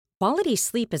Quality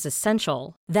sleep is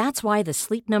essential. That's why the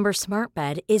Sleep Number Smart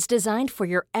Bed is designed for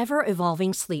your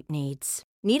ever-evolving sleep needs.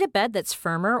 Need a bed that's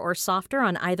firmer or softer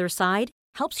on either side?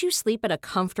 Helps you sleep at a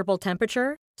comfortable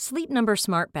temperature? Sleep Number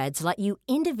Smart Beds let you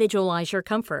individualize your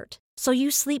comfort, so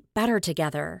you sleep better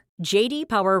together. J.D.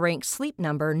 Power ranks Sleep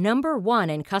Number number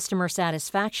 1 in customer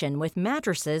satisfaction with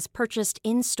mattresses purchased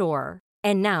in-store.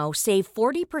 And now, save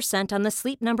 40% on the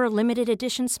Sleep Number Limited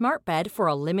Edition Smart Bed for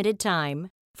a limited time.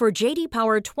 For J.D.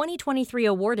 Power 2023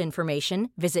 award information,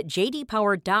 visit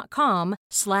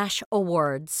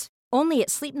jdpower.com/awards. Only at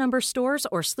Sleep Number stores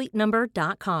or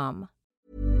sleepnumber.com.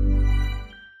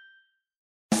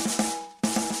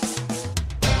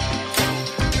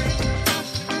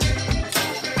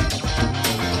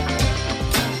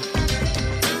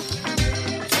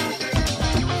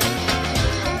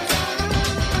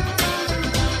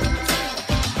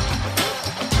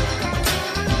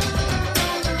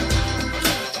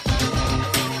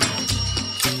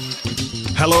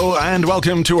 Hello and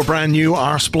welcome to a brand new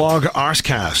Arsblog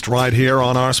Arscast right here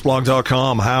on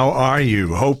arsblog.com. How are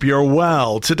you? Hope you're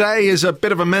well. Today is a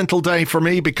bit of a mental day for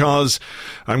me because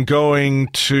I'm going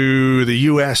to the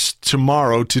US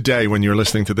today when you're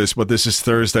listening to this, but this is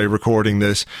Thursday recording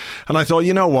this. And I thought,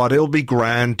 you know what? It'll be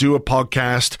grand. Do a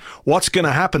podcast. What's going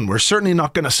to happen? We're certainly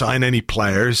not going to sign any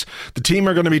players. The team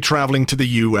are going to be traveling to the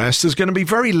US. There's going to be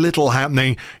very little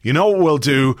happening. You know what we'll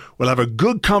do? We'll have a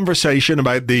good conversation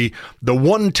about the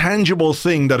one tangible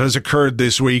thing that has occurred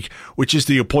this week, which is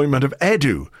the appointment of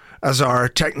Edu as our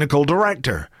technical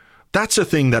director. That's a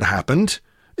thing that happened.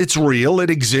 It's real. It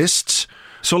exists.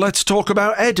 So let's talk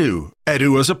about Edu.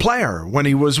 Edu as a player when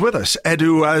he was with us.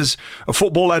 Edu as a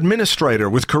football administrator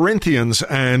with Corinthians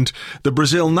and the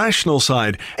Brazil national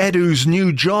side. Edu's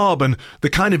new job and the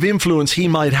kind of influence he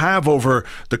might have over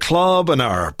the club and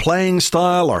our playing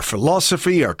style, our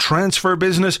philosophy, our transfer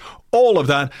business, all of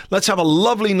that. Let's have a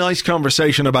lovely, nice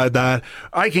conversation about that.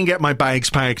 I can get my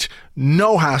bags packed.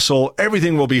 No hassle.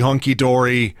 Everything will be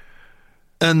hunky-dory.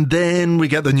 And then we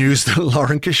get the news that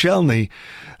Laurent Koscielny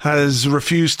has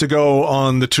refused to go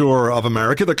on the tour of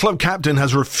America. The club captain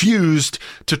has refused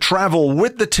to travel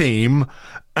with the team,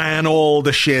 and all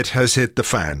the shit has hit the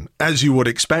fan, as you would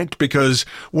expect, because,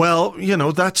 well, you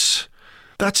know, that's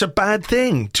a bad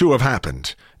thing to have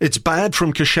happened. It's bad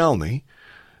from Koscielny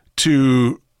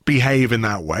to behave in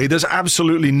that way. There's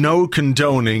absolutely no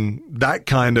condoning that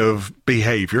kind of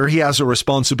behavior. He has a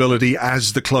responsibility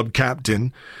as the club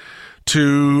captain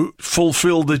to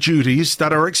fulfill the duties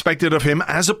that are expected of him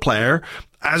as a player,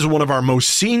 as one of our most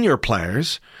senior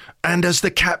players, and as the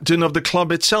captain of the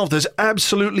club itself. There's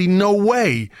absolutely no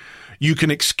way you can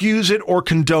excuse it or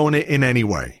condone it in any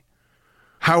way.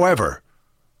 However,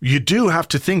 you do have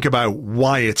to think about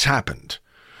why it's happened.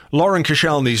 Laurent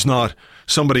Koscielny's not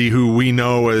somebody who we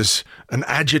know as an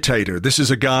agitator. This is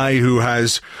a guy who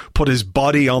has put his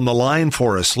body on the line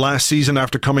for us last season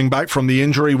after coming back from the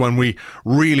injury when we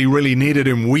really, really needed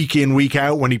him week in, week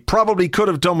out, when he probably could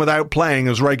have done without playing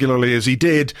as regularly as he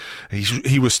did.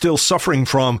 He was still suffering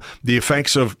from the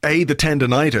effects of, the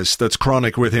tendonitis that's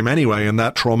chronic with him anyway, and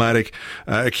that traumatic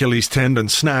Achilles tendon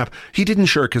snap. He didn't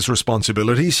shirk his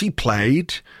responsibilities. He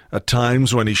played at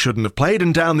times when he shouldn't have played,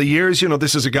 and down the years, you know,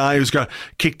 this is a guy who's got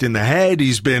kicked in the head.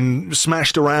 He's been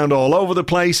smashed around all over the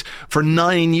place. For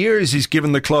 9 years, he's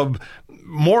given the club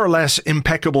more or less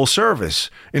impeccable service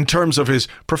in terms of his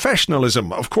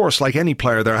professionalism. Of course, like any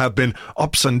player, there have been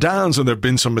ups and downs and there have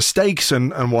been some mistakes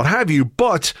and what have you,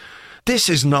 but this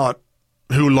is not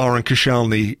who Laurent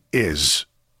Koscielny is.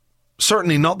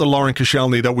 Certainly not the Laurent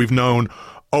Koscielny that we've known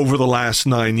over the last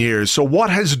 9 years. So what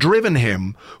has driven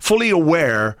him, fully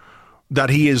aware that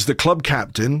he is the club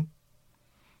captain,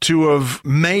 to have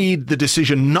made the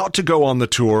decision not to go on the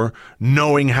tour,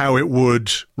 knowing how it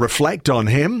would reflect on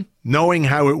him, knowing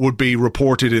how it would be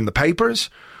reported in the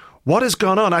papers? What has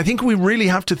gone on? I think we really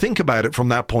have to think about it from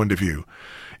that point of view.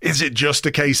 Is it just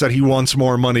a case that he wants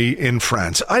more money in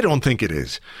France? I don't think it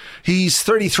is. He's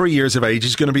 33 years of age.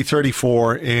 He's going to be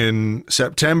 34 in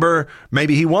September.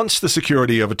 Maybe he wants the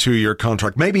security of a 2-year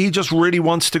contract. Maybe he just really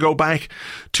wants to go back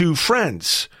to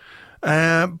France.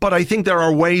 But I think there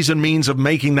are ways and means of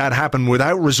making that happen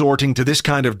without resorting to this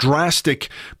kind of drastic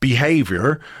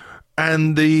behaviour.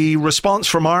 And the response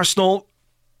from Arsenal,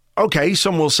 okay,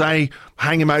 some will say,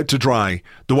 hang him out to dry.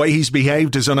 The way he's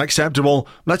behaved is unacceptable.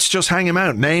 Let's just hang him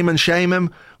out, name and shame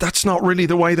him. That's not really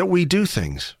the way that we do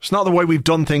things. It's not the way we've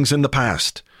done things in the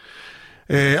past.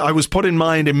 I was put in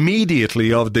mind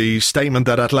immediately of the statement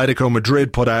that Atletico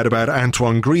Madrid put out about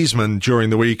Antoine Griezmann during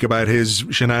the week about his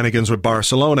shenanigans with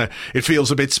Barcelona. It feels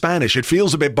a bit Spanish. It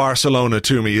feels a bit Barcelona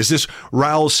to me. Is this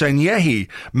Raul Sanllehi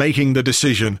making the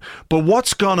decision? But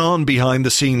what's gone on behind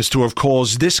the scenes to have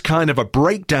caused this kind of a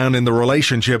breakdown in the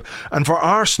relationship and for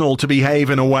Arsenal to behave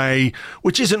in a way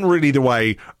which isn't really the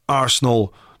way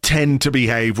Arsenal tend to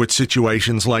behave with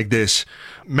situations like this?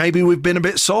 Maybe we've been a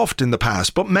bit soft in the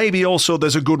past, but maybe also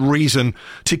there's a good reason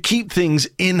to keep things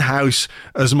in-house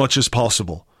as much as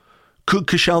possible. Could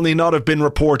Koscielny not have been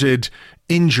reported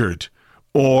injured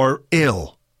or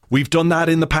ill? We've done that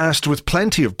in the past with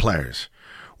plenty of players,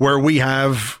 where we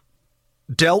have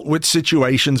dealt with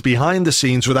situations behind the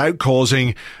scenes without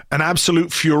causing an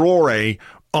absolute furore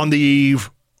on the eve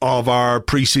of our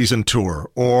preseason tour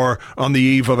or on the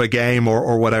eve of a game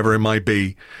or whatever it might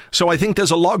be. So I think there's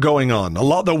a lot going on, a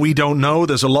lot that we don't know.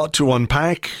 There's a lot to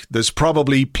unpack. There's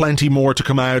probably plenty more to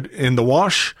come out in the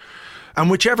wash.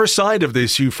 And whichever side of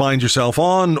this you find yourself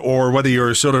on, or whether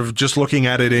you're sort of just looking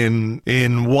at it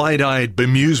in wide-eyed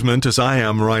bemusement as I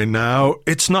am right now,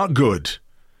 it's not good.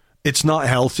 It's not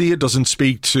healthy. It doesn't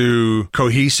speak to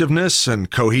cohesiveness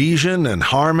and cohesion and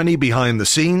harmony behind the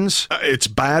scenes. It's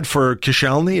bad for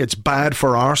Koscielny. It's bad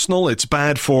for Arsenal. It's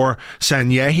bad for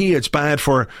Sanllehi. It's bad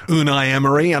for Unai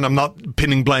Emery. And I'm not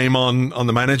pinning blame on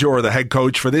the manager or the head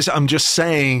coach for this. I'm just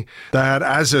saying that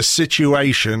as a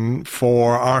situation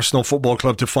for Arsenal Football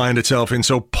Club to find itself in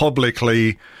so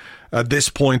publicly at this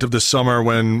point of the summer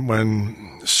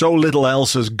when so little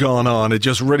else has gone on, it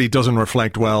just really doesn't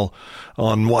reflect well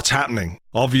on what's happening.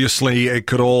 Obviously, it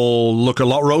could all look a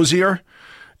lot rosier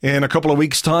in a couple of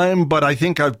weeks' time, but I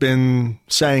think I've been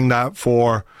saying that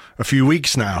for a few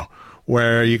weeks now,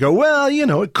 where you go, well, you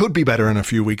know, it could be better in a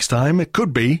few weeks' time. It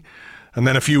could be. And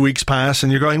then a few weeks pass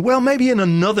and you're going, well, maybe in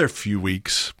another few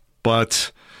weeks.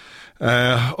 But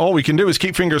all we can do is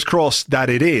keep fingers crossed that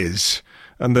it is,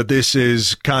 and that this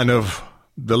is kind of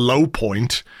the low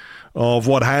point of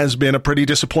what has been a pretty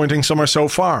disappointing summer so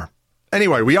far.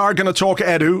 Anyway, we are going to talk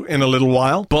Edu in a little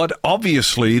while, but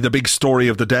obviously the big story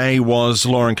of the day was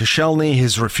Laurent Koscielny,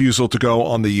 his refusal to go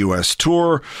on the US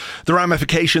tour. The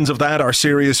ramifications of that are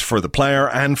serious for the player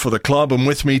and for the club, and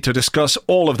with me to discuss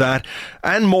all of that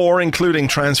and more, including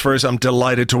transfers, I'm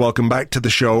delighted to welcome back to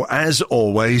the show, as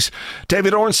always,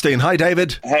 David Ornstein. Hi,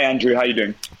 David. Hey, Andrew. How you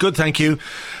doing? Good, thank you.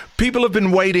 People have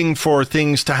been waiting for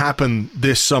things to happen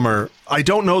this summer. I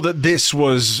don't know that this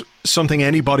was something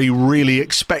anybody really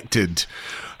expected.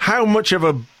 How much of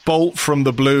a bolt from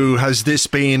the blue has this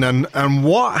been, and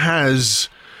what has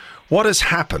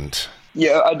happened?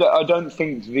 Yeah, I don't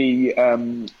think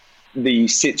the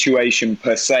situation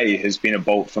per se has been a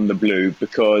bolt from the blue,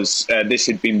 because this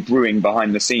had been brewing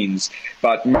behind the scenes.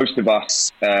 But most of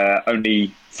us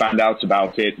only found out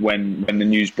about it when the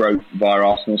news broke via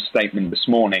Arsenal's statement this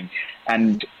morning.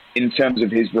 And in terms of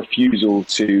his refusal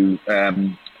to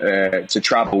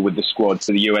travel with the squad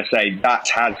to the USA, that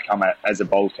has come as a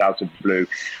bolt out of the blue,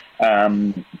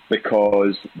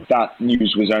 because that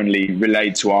news was only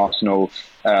relayed to Arsenal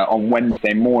on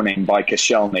Wednesday morning by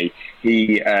Koscielny.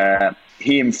 He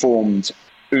informed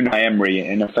Unai Emery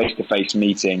in a face-to-face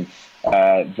meeting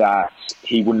that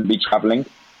he wouldn't be travelling.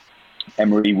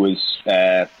 Emery was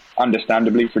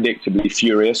understandably, predictably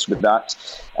furious with that.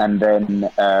 And then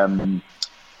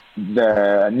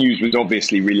the news was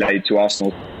obviously relayed to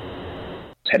Arsenal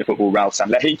head of football, Raul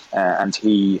Sanllehi, and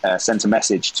he sent a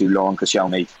message to Laurent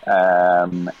Koscielny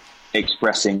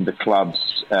expressing the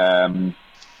club's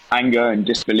anger and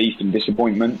disbelief and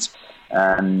disappointment,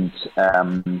 and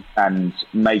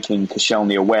making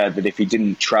Koscielny aware that if he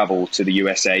didn't travel to the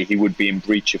USA, he would be in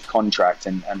breach of contract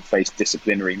and face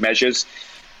disciplinary measures.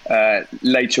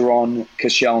 Later on,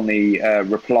 Koscielny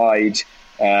replied,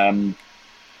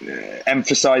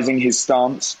 emphasising his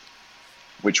stance,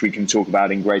 which we can talk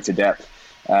about in greater depth,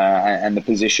 and the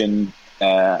position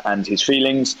and his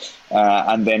feelings.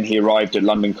 And then he arrived at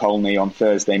London Colney on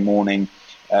Thursday morning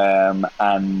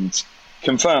and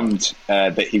confirmed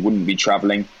that he wouldn't be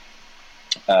travelling.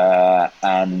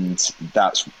 And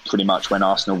that's pretty much when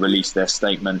Arsenal released their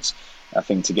statement, I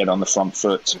think, to get on the front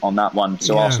foot on that one.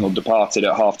 So yeah. Arsenal departed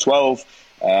at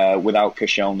 12:30 without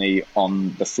Koscielny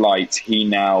on the flight. He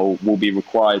now will be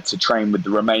required to train with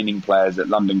the remaining players at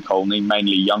London Colney,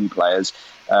 mainly young players.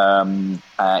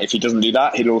 If he doesn't do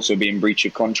that, he'll also be in breach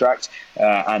of contract.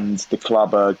 And the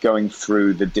club are going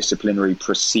through the disciplinary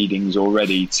proceedings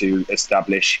already to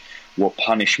establish what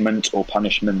punishment or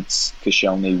punishments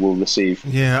Koscielny will receive.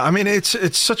 Yeah, I mean, it's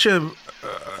such a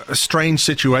a strange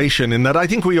situation in that I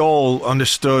think we all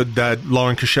understood that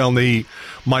Laurent Koscielny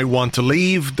might want to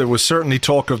leave. There was certainly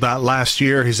talk of that last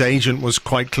year. His agent was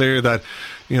quite clear that,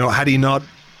 had he not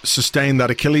sustained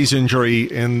that Achilles injury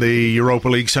in the Europa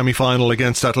League semi-final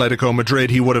against Atletico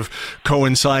Madrid, he would have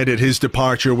coincided his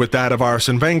departure with that of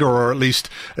Arsene Wenger, or at least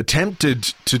attempted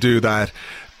to do that.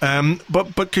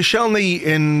 But Koscielny,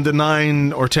 in the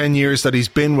 9 or 10 years that he's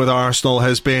been with Arsenal,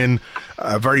 has been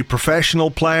a very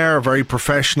professional player, a very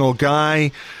professional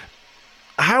guy.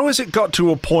 How has it got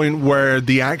to a point where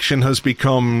the action has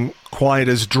become quite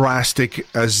as drastic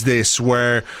as this,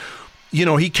 where,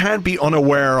 he can't be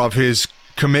unaware of his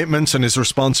commitments and his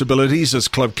responsibilities as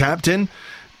club captain,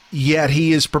 yet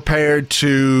he is prepared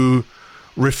to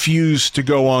refuse to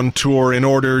go on tour in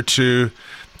order to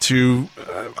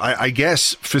I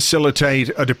guess,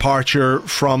 facilitate a departure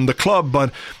from the club.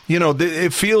 But,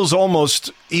 it feels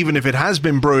almost, even if it has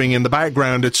been brewing in the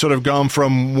background, it's sort of gone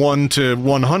from 1 to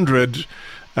 100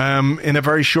 in a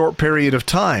very short period of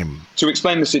time. To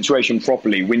explain the situation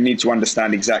properly, we need to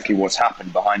understand exactly what's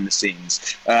happened behind the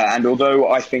scenes. And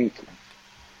although I think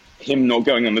him not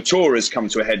going on the tour has come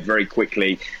to a head very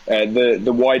quickly,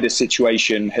 the wider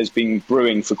situation has been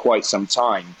brewing for quite some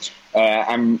time.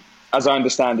 And as I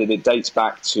understand it, it dates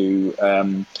back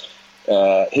to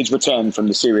his return from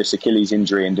the serious Achilles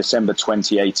injury in December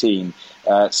 2018.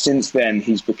 Since then,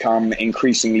 he's become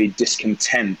increasingly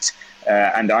discontent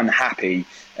and unhappy,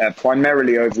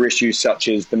 primarily over issues such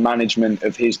as the management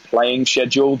of his playing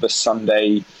schedule, the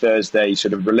Sunday, Thursday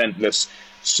sort of relentless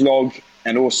slog,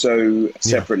 and also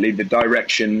separately the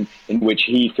direction in which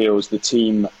he feels the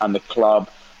team and the club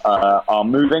are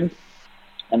moving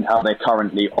and how they're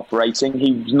currently operating.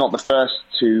 He's not the first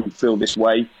to feel this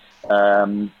way,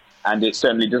 and it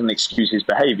certainly doesn't excuse his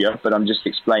behaviour, but I'm just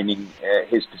explaining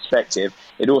his perspective.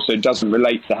 It also doesn't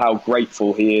relate to how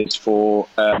grateful he is for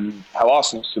how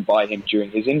Arsenal stood by him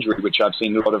during his injury, which I've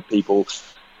seen a lot of people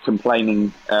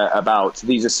complaining about.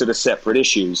 These are sort of separate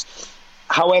issues.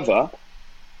 However,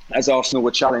 as Arsenal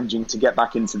were challenging to get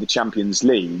back into the Champions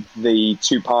League, the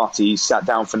two parties sat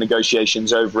down for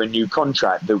negotiations over a new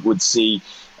contract that would see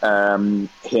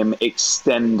him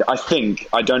extend,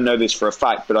 I don't know this for a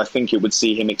fact, but I think it would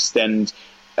see him extend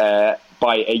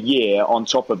by a year on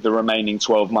top of the remaining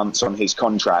 12 months on his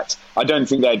contract. I don't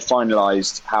think they'd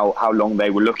finalised how long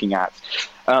they were looking at.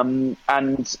 And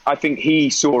I think he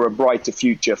saw a brighter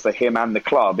future for him and the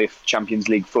club if Champions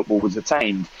League football was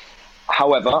attained.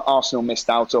 However, Arsenal missed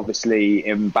out, obviously,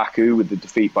 in Baku with the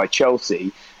defeat by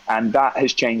Chelsea, and that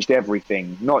has changed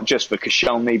everything, not just for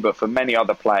Koscielny, but for many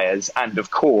other players. And,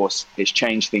 of course, it's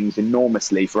changed things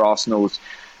enormously for Arsenal's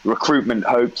recruitment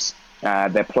hopes,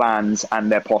 their plans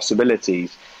and their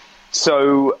possibilities.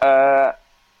 So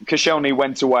Koscielny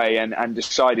went away and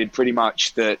decided pretty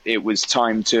much that it was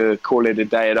time to call it a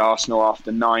day at Arsenal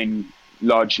after 9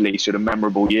 largely sort of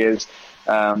memorable years.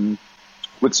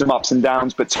 With some ups and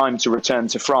downs, but time to return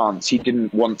to France. He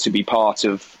didn't want to be part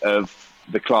of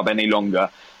the club any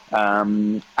longer.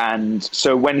 And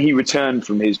so when he returned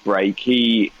from his break,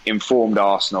 he informed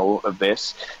Arsenal of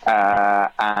this,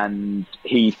 and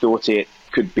he thought it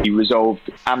could be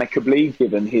resolved amicably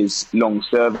given his long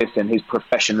service and his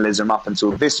professionalism up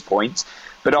until this point.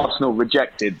 But Arsenal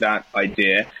rejected that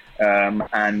idea,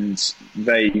 and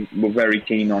they were very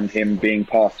keen on him being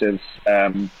part of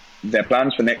their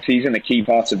plans for next season, a key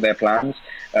part of their plans.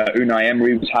 Unai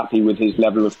Emery was happy with his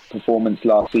level of performance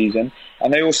last season,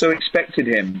 and they also expected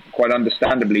him, quite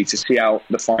understandably, to see out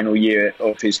the final year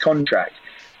of his contract.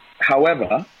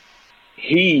 However,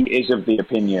 he is of the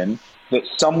opinion that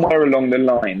somewhere along the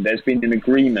line there's been an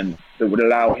agreement that would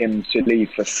allow him to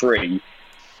leave for free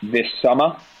this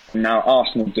summer. Now,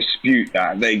 Arsenal dispute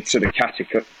that. They sort of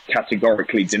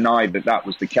categorically deny that that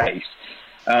was the case.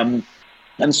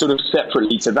 And sort of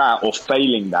separately to that, or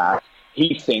failing that,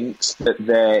 he thinks that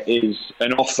there is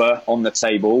an offer on the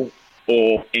table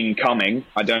or incoming,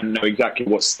 I don't know exactly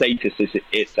what status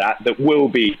it's at, that will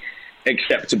be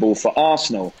acceptable for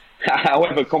Arsenal.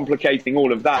 However, complicating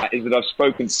all of that is that I've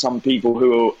spoken to some people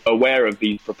who are aware of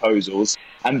these proposals,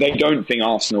 and they don't think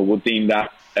Arsenal will deem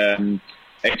that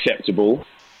acceptable.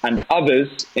 And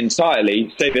others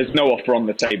entirely say there's no offer on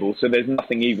the table, so there's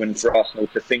nothing even for Arsenal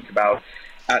to think about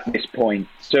at this point.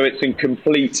 So it's a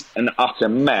complete and utter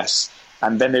mess.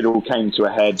 And then it all came to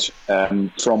a head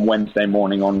from Wednesday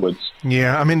morning onwards.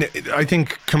 Yeah, I mean, I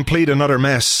think complete and utter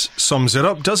mess sums it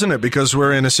up, doesn't it? Because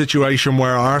we're in a situation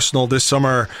where Arsenal this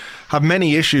summer have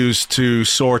many issues to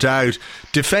sort out.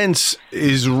 Defence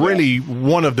is really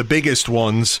one of the biggest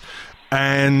ones.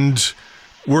 And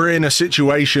we're in a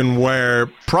situation where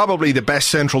probably the best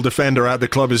central defender at the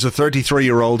club is a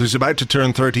 33-year-old who's about to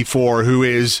turn 34, who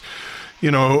is,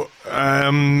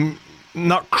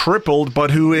 not crippled,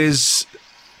 but who is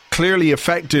clearly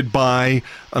affected by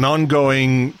an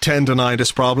ongoing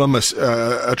tendonitis problem,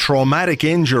 a traumatic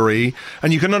injury.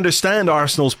 And you can understand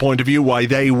Arsenal's point of view why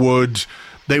they would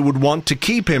want to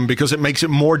keep him, because it makes it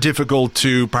more difficult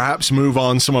to perhaps move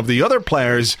on some of the other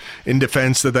players in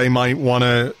defence that they might want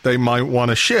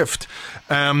to shift.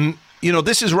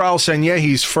 This is Raul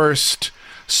Sanllehi's first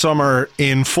summer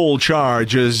in full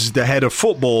charge as the head of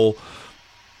football.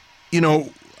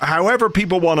 However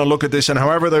people want to look at this and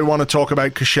however they want to talk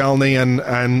about Koscielny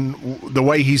and the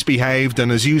way he's behaved,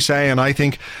 and as you say, and I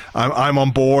think I'm on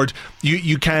board,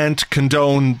 you can't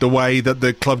condone the way that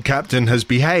the club captain has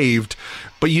behaved,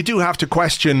 but you do have to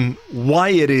question why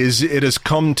it has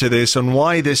come to this and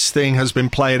why this thing has been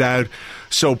played out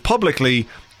so publicly.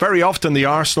 Very often the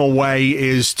Arsenal way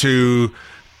is to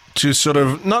sort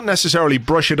of not necessarily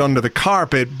brush it under the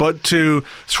carpet, but to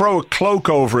throw a cloak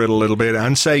over it a little bit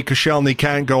and say Koscielny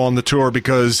can't go on the tour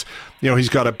because, he's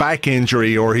got a back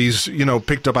injury or he's,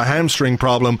 picked up a hamstring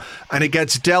problem, and it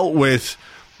gets dealt with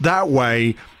that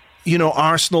way.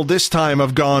 Arsenal this time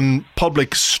have gone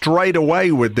public straight away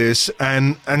with this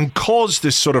and caused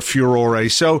this sort of furore.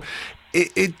 So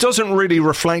it doesn't really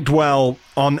reflect well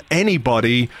on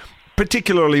anybody,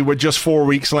 particularly with just 4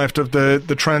 weeks left of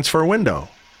the transfer window.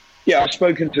 Yeah, I've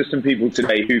spoken to some people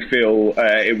today who feel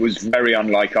it was very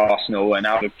unlike Arsenal and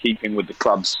out of keeping with the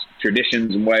club's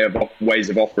traditions and ways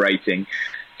of operating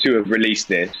to have released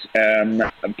this.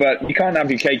 But you can't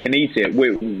have your cake and eat it.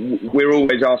 We're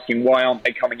always asking, why aren't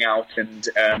they coming out and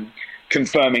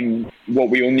confirming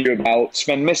what we all knew about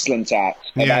Sven Mislintat,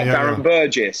 about Darren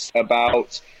Burgess,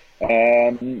 about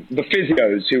the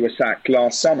physios who were sacked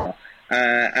last summer?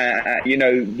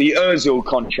 The Ozil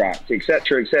contract,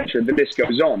 etc., the list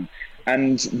goes on.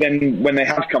 And then when they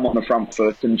have come on the front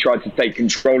foot and tried to take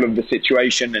control of the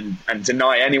situation and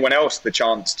deny anyone else the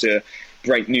chance to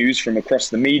break news from across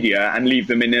the media and leave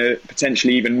them in a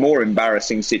potentially even more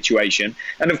embarrassing situation.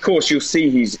 And of course, you'll see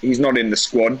he's not in the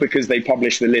squad because they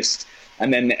publish the list,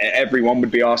 and then everyone would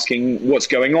be asking what's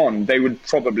going on. They would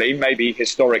probably, maybe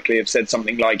historically, have said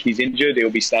something like he's injured,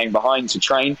 he'll be staying behind to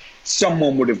train.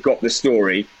 Someone would have got the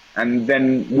story, and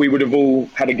then we would have all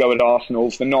had a go at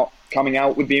Arsenal for not coming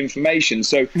out with the information.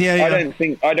 So I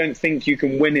don't think you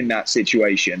can win in that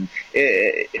situation.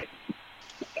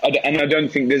 And I don't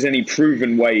think there's any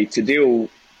proven way to deal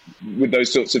with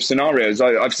those sorts of scenarios.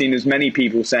 I've seen as many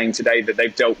people saying today that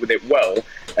they've dealt with it well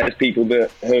as people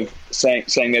that have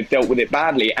saying they've dealt with it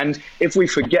badly. And if we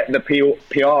forget the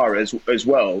PR as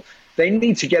well, they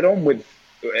need to get on with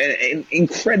an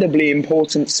incredibly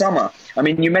important summer. I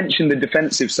mean, you mentioned the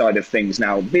defensive side of things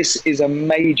now. This is a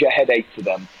major headache to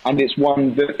them, and it's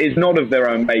one that is not of their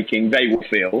own making, they will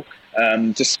feel.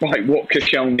 Despite what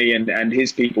Koscielny and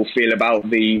his people feel about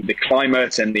the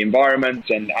climate and the environment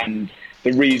and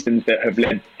the reasons that have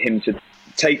led him to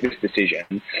take this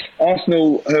decision.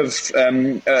 Arsenal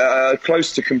have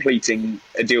close to completing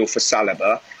a deal for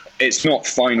Saliba. It's not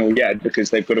final yet because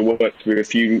they've got to work through a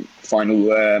few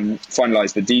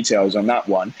finalise the details on that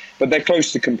one. But they're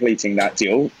close to completing that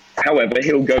deal. However,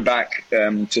 he'll go back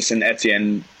to St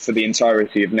Etienne for the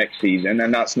entirety of next season,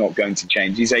 and that's not going to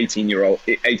change. He's 18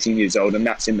 years old, and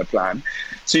that's in the plan.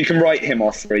 So you can write him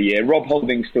off for a year. Rob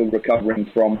Holding's still recovering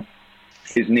from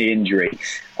his knee injury.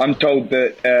 I'm told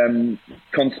that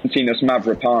Konstantinos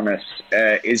Mavropanos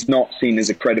is not seen as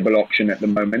a credible option at the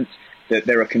moment, that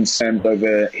there are concerns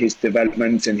over his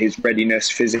development and his readiness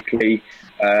physically.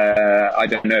 I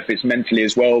don't know if it's mentally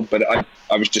as well, but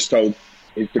I was just told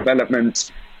his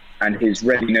development and his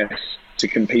readiness to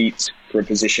compete for a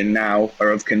position now are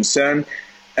of concern.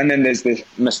 And then there's the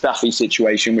Mustafi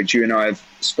situation, which you and I have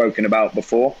spoken about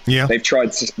before. Yeah. They've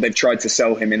tried to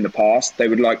sell him in the past. They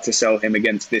would like to sell him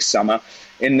against this summer.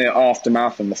 In the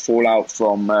aftermath and the fallout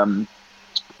from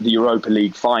the Europa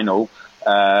League final,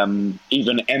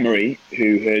 even Emery,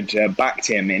 who had backed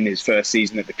him in his first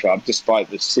season at the club,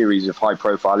 despite the series of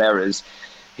high-profile errors,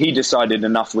 he decided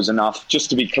enough was enough. Just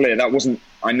to be clear, that wasn't.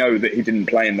 I know that he didn't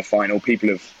play in the final. People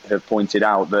have pointed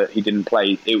out that he didn't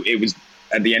play. It was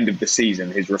at the end of the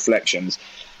season. His reflections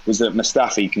was that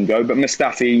Mustafi can go, but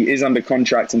Mustafi is under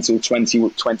contract until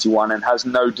 2021 and has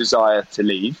no desire to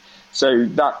leave. So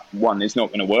that one is not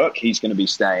going to work. He's going to be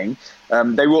staying.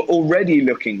 They were already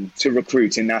looking to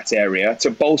recruit in that area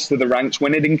to bolster the ranks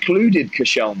when it included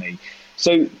Koscielny.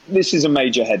 So this is a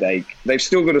major headache. They've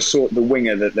still got to sort the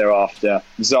winger that they're after,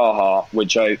 Zaha,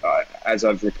 which, as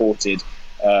I've reported,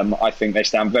 I think they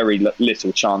stand very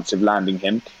little chance of landing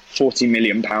him. £40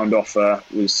 million offer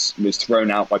was thrown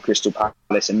out by Crystal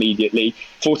Palace immediately.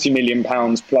 £40 million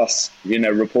plus,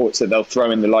 reports that they'll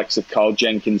throw in the likes of Carl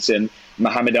Jenkinson,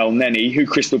 Mohamed El Neni, who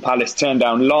Crystal Palace turned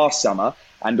down last summer,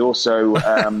 and also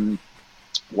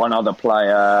one other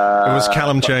player. It was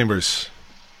Callum Chambers.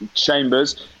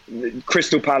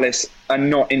 Crystal Palace are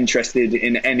not interested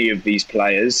in any of these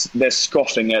players. They're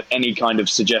scoffing at any kind of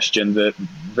suggestion that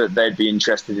they'd be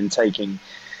interested in taking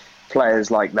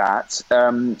players like that.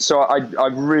 So I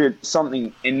really,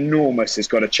 something enormous has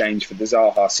got to change for the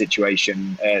Zaha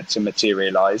situation to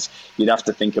materialise. You'd have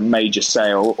to think a major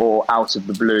sale, or out of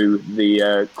the blue,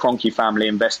 the Kroenke family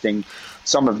investing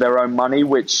some of their own money,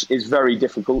 which is very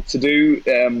difficult to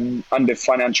do under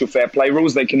financial fair play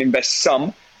rules. They can invest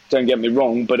some, don't get me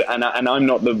wrong, but and I'm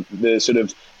not the sort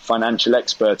of financial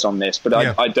expert on this, but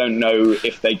I don't know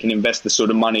if they can invest the sort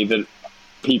of money that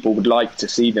people would like to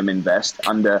see them invest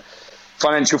under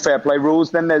financial fair play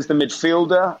rules. Then there's the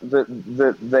midfielder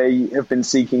that they have been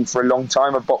seeking for a long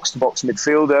time, a box-to-box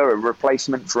midfielder, a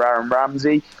replacement for Aaron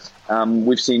Ramsey.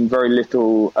 We've seen very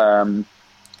little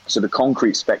sort of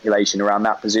concrete speculation around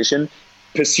that position.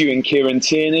 Pursuing Kieran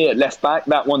Tierney at left-back,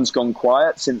 that one's gone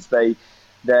quiet since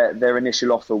their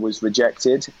initial offer was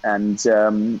rejected, and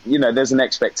there's an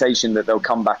expectation that they'll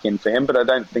come back in for him, but I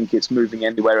don't think it's moving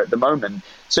anywhere at the moment.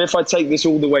 So if I take this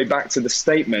all the way back to the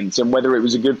statement and whether it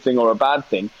was a good thing or a bad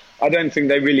thing, I don't think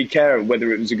they really care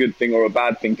whether it was a good thing or a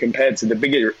bad thing compared to the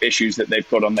bigger issues that they've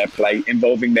got on their plate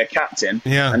involving their captain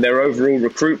and their overall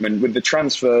recruitment, with the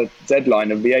transfer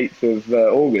deadline of the 8th of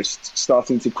August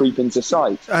starting to creep into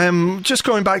sight. Just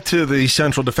going back to the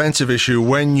central defensive issue,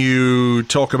 when you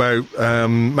talk about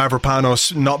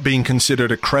Mavropanos not being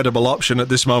considered a credible option at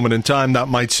this moment in time, that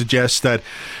might suggest that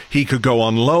he could go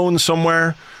on loan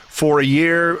somewhere for a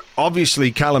year.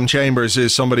 Obviously, Callum Chambers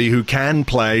is somebody who can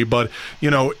play, but,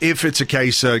 if it's a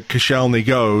case that Koscielny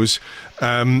goes,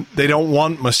 they don't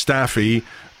want Mustafi.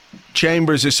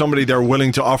 Chambers is somebody they're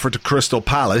willing to offer to Crystal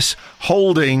Palace.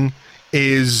 Holding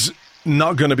is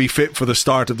not going to be fit for the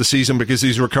start of the season because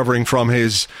he's recovering from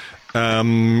his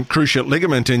cruciate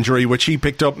ligament injury, which he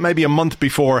picked up maybe a month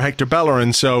before Hector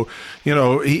Bellerin. So,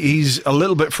 he's a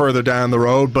little bit further down the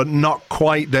road, but not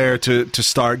quite there to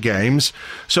start games.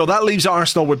 So that leaves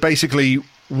Arsenal with basically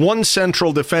one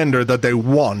central defender that they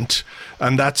want,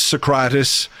 and that's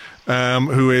Socrates,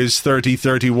 who is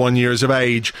 31 years of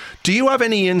age. Do you have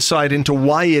any insight into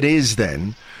why it is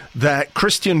then that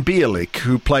Christian Bielik,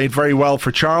 who played very well for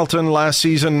Charlton last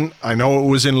season, I know it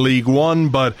was in League One,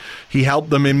 but he helped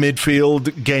them in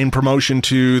midfield gain promotion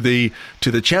to the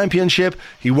Championship.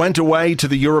 He went away to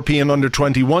the European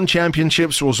Under-21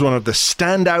 Championships, was one of the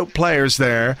standout players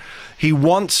there. He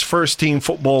wants first-team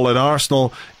football at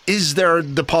Arsenal. Is there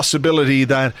the possibility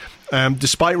that,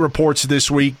 despite reports this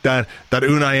week that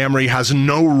Unai Emery has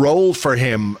no role for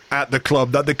him at the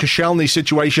club, that the Koscielny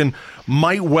situation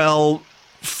might well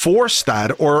force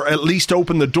that, or at least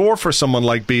open the door for someone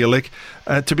like Bielik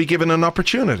to be given an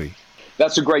opportunity?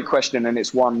 That's a great question, and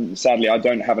it's one, sadly, I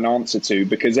don't have an answer to,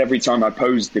 because every time I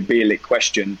pose the Bielik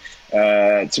question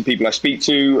to people I speak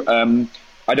to,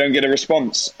 I don't get a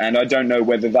response, and I don't know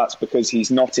whether that's because he's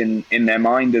not in their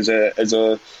mind as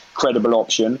a credible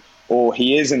option, or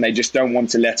he is and they just don't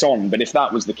want to let on. But if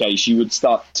that was the case, you would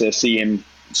start to see him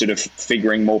sort of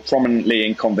figuring more prominently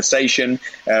in conversation.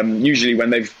 Usually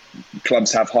when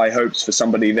clubs have high hopes for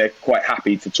somebody, they're quite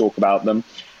happy to talk about them.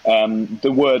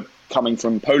 The word coming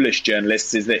from Polish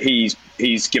journalists is that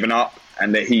he's given up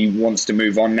and that he wants to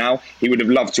move on now. He would have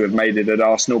loved to have made it at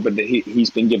Arsenal, but that he's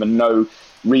been given no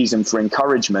reason for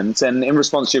encouragement. And in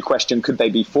response to your question, could they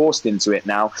be forced into it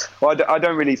now? Well, I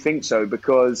don't really think so,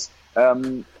 because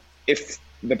if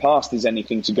the past is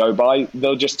anything to go by,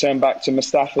 they'll just turn back to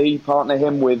Mustafi, partner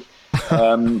him with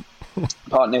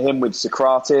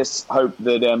Socrates, hope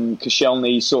that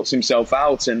Koscielny sorts himself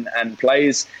out and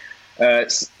plays.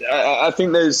 I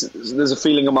think there's a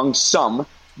feeling among some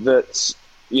that,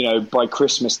 by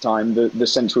Christmas time, the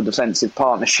central defensive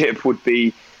partnership would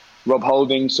be Rob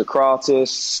Holding,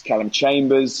 Socrates, Callum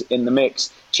Chambers in the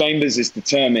mix. Chambers is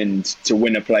determined to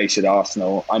win a place at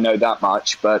Arsenal. I know that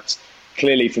much, but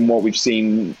clearly from what we've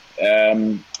seen,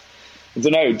 I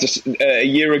don't know, just a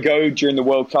year ago during the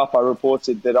World Cup, I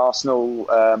reported that Arsenal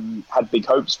had big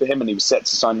hopes for him and he was set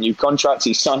to sign a new contract.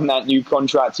 He signed that new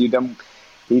contract. He then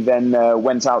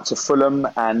went out to Fulham,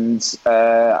 and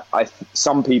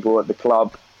some people at the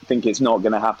club think it's not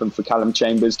going to happen for Callum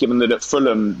Chambers, given that at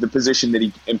Fulham, the position that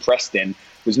he impressed in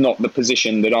was not the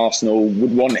position that Arsenal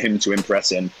would want him to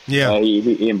impress in. Yeah.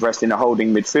 He impressed in a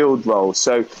holding midfield role.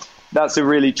 So that's a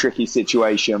really tricky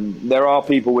situation. There are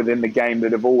people within the game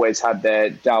that have always had their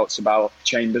doubts about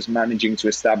Chambers managing to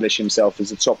establish himself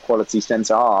as a top quality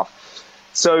centre half.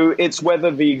 So it's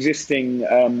whether the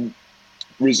existing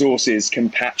resources can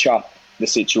patch up the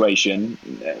situation,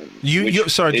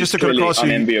 sorry, just to cut across,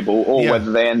 unenviable, or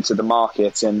whether they enter the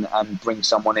market and bring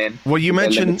someone in. Well, you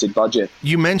mentioned limited budget.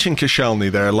 You mentioned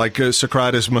Koscielny there, like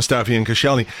Sokratis, Mustafi, and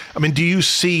Koscielny. I mean, do you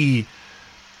see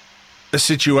a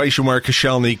situation where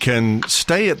Koscielny can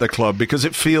stay at the club? Because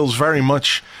it feels very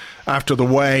much, after the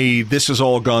way this has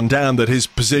all gone down, that his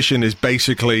position is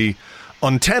basically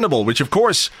untenable, which of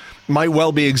course might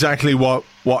well be exactly what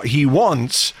he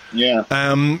wants. Yeah.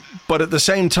 But at the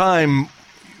same time,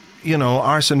 you know,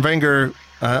 Arsene Wenger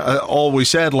always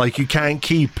said, like, you can't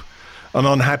keep an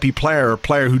unhappy player, a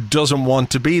player who doesn't want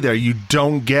to be there. You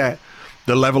don't get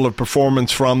the level of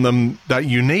performance from them that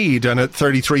you need. And at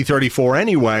 33, 34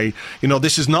 anyway, you know,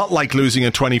 this is not like losing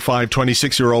a 25,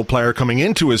 26-year-old player coming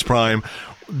into his prime.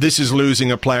 This is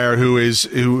losing a player who is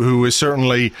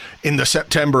certainly in the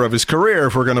September of his career,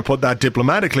 if we're going to put that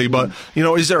diplomatically. But, you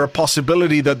know, is there a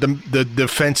possibility that the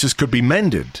fences could be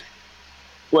mended?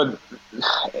 Well,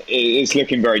 it's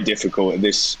looking very difficult at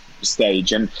this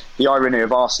stage. And the irony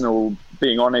of Arsenal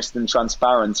being honest and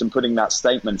transparent and putting that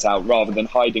statement out rather than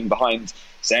hiding behind,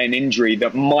 say, an injury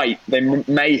that they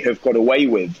may have got away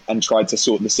with and tried to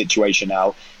sort the situation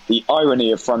out. The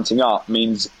irony of fronting up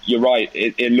means, you're right,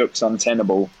 it looks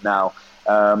untenable now.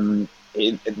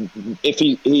 If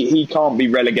he can't be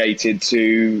relegated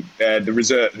to the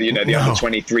reserve, you know, the under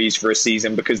 23s for a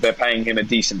season because they're paying him a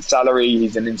decent salary.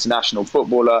 He's an international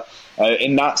footballer.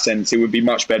 In that sense, it would be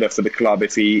much better for the club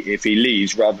if he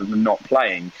leaves rather than not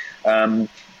playing. And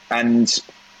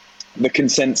the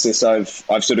consensus I've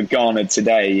sort of garnered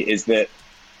today is that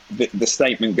the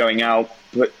statement going out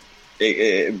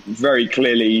it very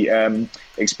clearly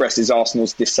expresses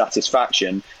Arsenal's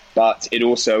dissatisfaction, but it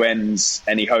also ends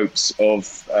any hopes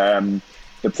of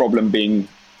the problem being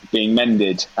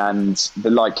mended. And the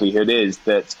likelihood is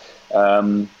that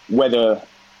whether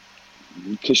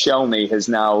Koscielny has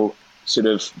now sort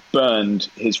of burned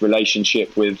his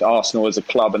relationship with Arsenal as a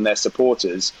club and their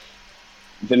supporters,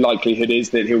 the likelihood is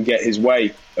that he'll get his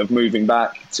way of moving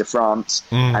back to France,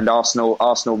 and Arsenal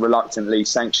reluctantly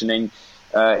sanctioning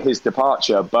his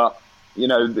departure. But, you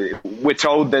know, we're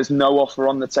told there's no offer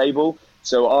on the table.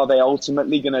 So are they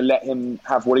ultimately going to let him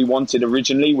have what he wanted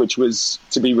originally, which was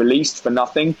to be released for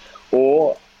nothing?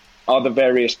 Or are the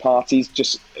various parties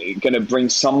just going to bring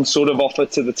some sort of offer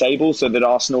to the table so that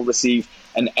Arsenal receive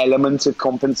an element of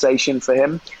compensation for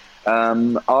him?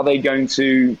 Are they going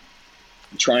to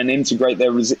try and integrate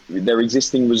their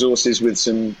existing resources with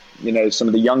some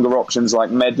of the younger options like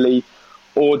Medley,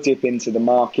 or dip into the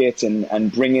market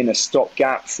and bring in a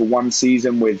stopgap for one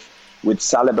season with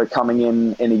Saliba coming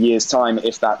in a year's time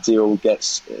if that deal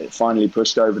gets finally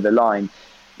pushed over the line?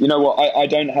 You know what, I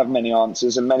don't have many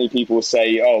answers, and many people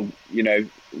say, oh, you know,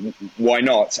 why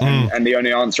not? And the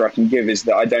only answer I can give is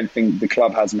that I don't think the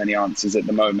club has many answers at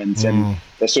the moment, and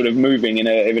they're sort of moving in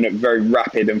a very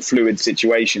rapid and fluid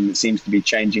situation that seems to be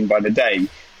changing by the day.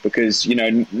 Because, you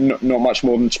know, not much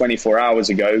more than 24 hours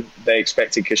ago, they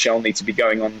expected Koscielny to be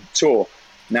going on tour.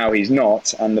 Now he's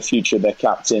not, and the future of their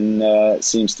captain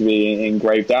seems to be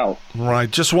engraved out.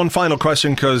 Right. Just one final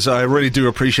question, because I really do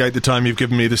appreciate the time you've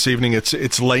given me this evening.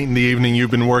 It's late in the evening. You've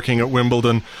been working at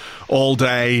Wimbledon all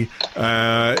day.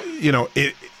 You know,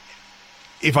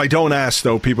 if I don't ask,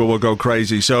 though, people will go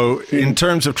crazy. So in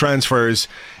terms of transfers,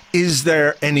 is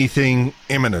there anything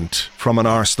imminent from an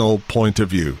Arsenal point of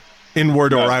view?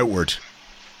 Inward or outward?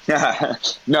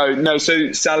 No. So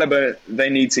Saliba, they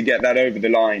need to get that over the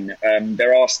line.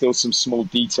 There are still some small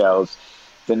details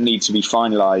that need to be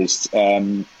finalised.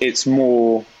 It's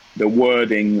more the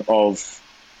wording of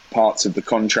parts of the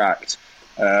contract,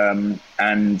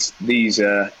 and these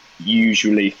are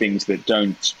usually things that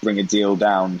don't bring a deal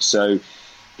down. So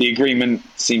the agreement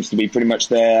seems to be pretty much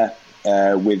there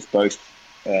with both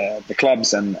the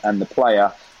clubs and the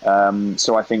player.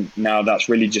 So I think now that's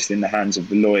really just in the hands of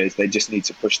the lawyers. They just need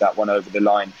to push that one over the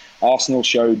line. Arsenal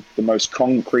showed the most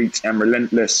concrete and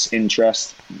relentless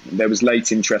interest. There was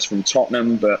late interest from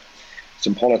Tottenham, but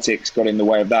some politics got in the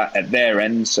way of that at their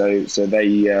end. So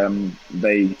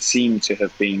they seem to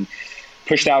have been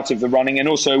pushed out of the running. And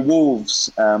also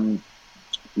Wolves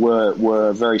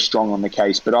were very strong on the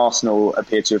case, but Arsenal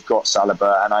appear to have got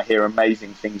Saliba, and I hear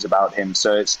amazing things about him.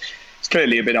 So it's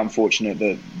clearly a bit unfortunate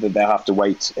that they'll have to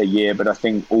wait a year, but I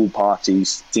think all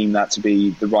parties deem that to be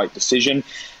the right decision.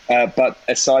 But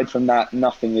aside from that,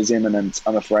 nothing is imminent,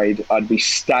 I'm afraid. I'd be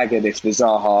staggered if the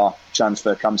Zaha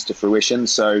transfer comes to fruition.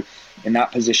 So in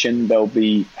that position, they'll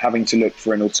be having to look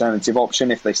for an alternative option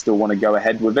if they still want to go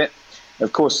ahead with it.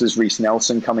 Of course, there's Reiss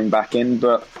Nelson coming back in,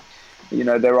 but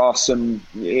there are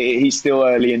he's still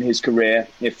early in his career.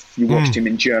 If you watched him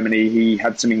in Germany, he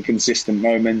had some inconsistent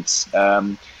moments.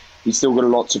 He's still got a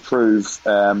lot to prove,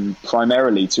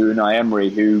 primarily to Unai Emery,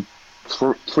 who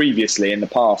previously in the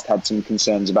past had some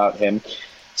concerns about him.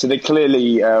 So they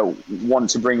clearly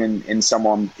want to bring in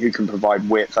someone who can provide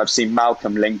width. I've seen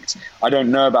Malcolm linked. I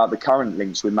don't know about the current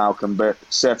links with Malcolm, but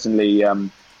certainly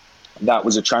that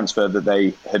was a transfer that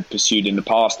they had pursued in the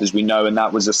past, as we know, and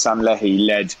that was a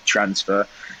Sanllehi-led transfer.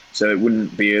 So it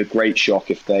wouldn't be a great shock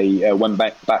if they went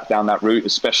back down that route,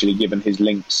 especially given his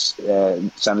links,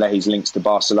 Sanllehi's links to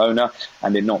Barcelona,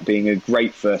 and it not being a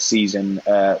great first season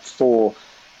for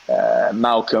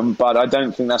Malcolm. But I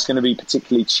don't think that's going to be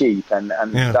particularly cheap, and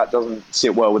that doesn't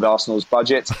sit well with Arsenal's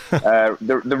budget.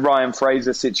 The Ryan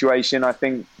Fraser situation,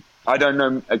 I don't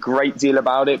know a great deal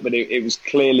about it, but it was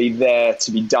clearly there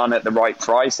to be done at the right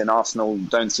price, and Arsenal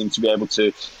don't seem to be able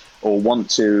to or want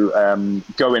to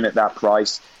go in at that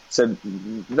price. So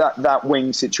that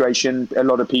wing situation, a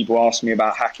lot of people ask me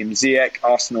about Hakim Ziyech.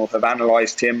 Arsenal have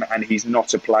analysed him, and he's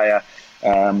not a player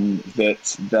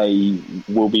that they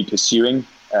will be pursuing.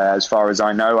 As far as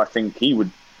I know, I think he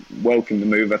would welcome the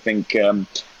move. I think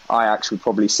Ajax would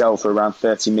probably sell for around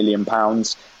 £30 million,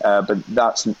 but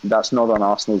that's not on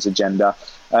Arsenal's agenda.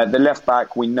 The left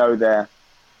back, we know they're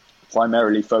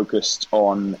primarily focused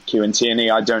on Kieran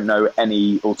Tierney. I don't know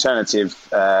any alternative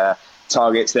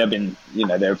targets. There have been,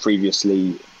 there are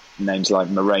previously names like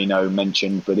Moreno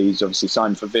mentioned, but he's obviously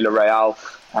signed for Villarreal.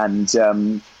 And,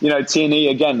 Tierney,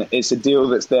 again, it's a deal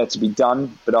that's there to be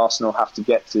done, but Arsenal have to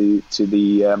get to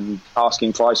the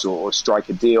asking price or strike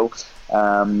a deal.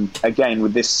 Again,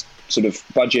 with this sort of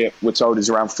budget, we're told is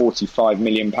around £45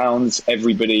 million.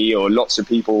 Everybody or lots of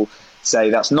people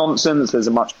say that's nonsense. There's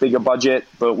a much bigger budget,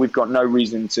 but we've got no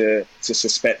reason to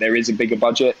suspect there is a bigger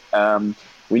budget.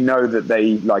 We know that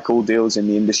they, like all deals in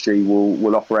the industry,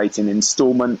 will operate in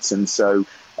instalments, and so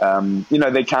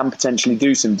they can potentially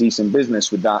do some decent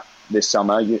business with that this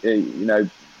summer.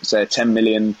 Say a 10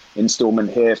 million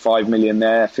instalment here, 5 million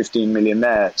there, 15 million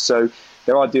there. So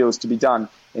there are deals to be done.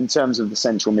 In terms of the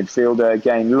central midfielder,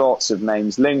 again, lots of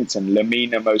names linked, and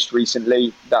Lemina most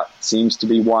recently. That seems to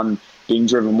be one being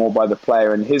driven more by the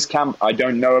player in his camp. I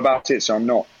don't know about it, so I'm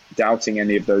not doubting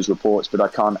any of those reports, but I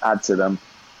can't add to them.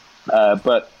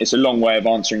 But it's a long way of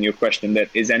answering your question that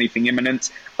is anything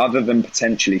imminent other than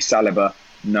potentially Saliba?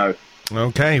 No.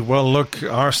 Okay, well, look,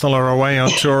 Arsenal are away on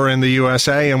tour in the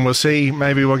USA, and we'll see.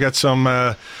 Maybe we'll get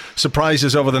some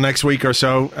surprises over the next week or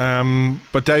so.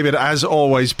 But David, as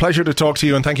always, pleasure to talk to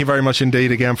you, and thank you very much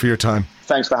indeed again for your time.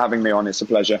 Thanks for having me on. It's a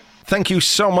pleasure. Thank you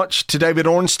so much to David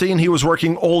Ornstein. He was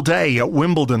working all day at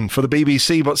Wimbledon for the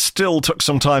BBC, but still took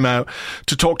some time out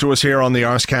to talk to us here on the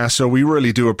Arsecast, so we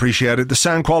really do appreciate it. The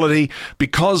sound quality,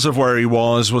 because of where he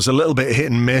was a little bit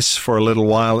hit and miss for a little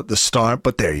while at the start,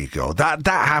 but there you go. That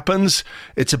happens.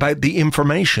 It's about the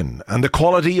information and the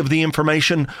quality of the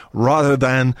information rather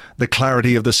than the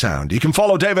clarity of the sound. You can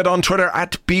follow David on Twitter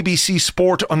at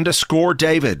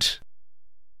 @BBCSport_David.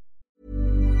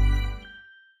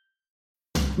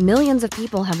 Millions of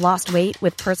people have lost weight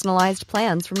with personalized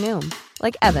plans from Noom.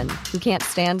 Like Evan, who can't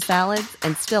stand salads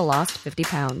and still lost 50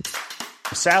 pounds.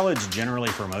 Salads generally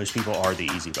for most people are the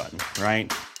easy button,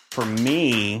 right? For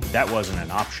me, that wasn't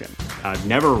an option. I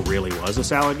never really was a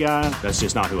salad guy. That's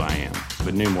just not who I am.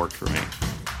 But Noom worked for me.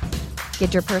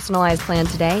 Get your personalized plan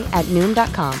today at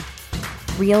Noom.com.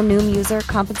 Real Noom user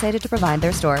compensated to provide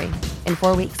their story. In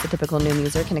 4 weeks, the typical Noom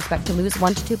user can expect to lose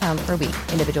 1 to 2 pounds per week.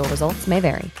 Individual results may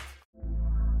vary.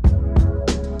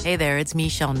 Hey there, it's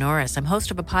Michelle Norris. I'm host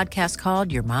of a podcast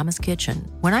called Your Mama's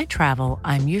Kitchen. When I travel,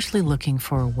 I'm usually looking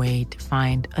for a way to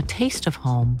find a taste of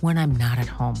home when I'm not at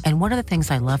home. And one of the things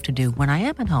I love to do when I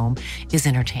am at home is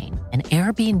entertain. And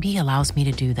Airbnb allows me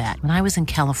to do that. When I was in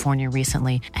California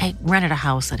recently, I rented a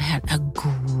house that had a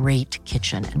great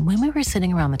kitchen. And when we were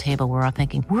sitting around the table, we were all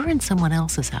thinking, we're in someone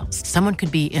else's house. Someone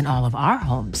could be in all of our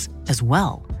homes as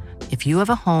well. If you have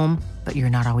a home, but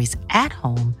you're not always at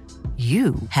home,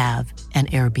 you have an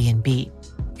Airbnb.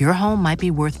 Your home might be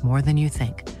worth more than you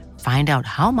think. Find out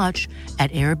how much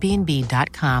at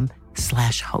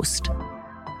airbnb.com/host.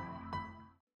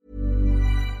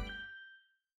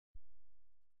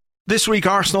 This week,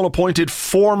 Arsenal appointed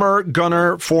former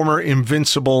Gunner, former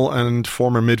Invincible and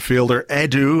former midfielder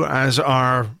Edu as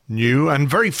our new and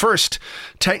very first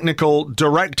technical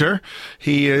director.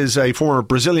 He is a former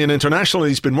Brazilian international.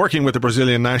 He's been working with the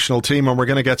Brazilian national team, and we're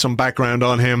going to get some background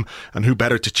on him. And who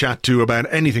better to chat to about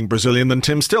anything Brazilian than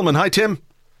Tim Stillman. Hi, Tim.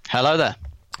 Hello there.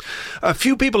 A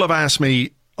few people have asked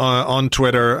me on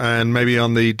Twitter and maybe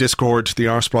on the Discord, the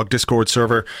Arsblog Discord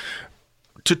server,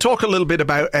 to talk a little bit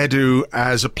about Edu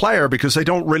as a player, because they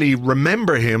don't really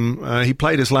remember him. He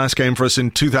played his last game for us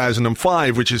in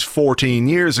 2005, which is 14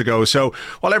 years ago. So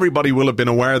while everybody will have been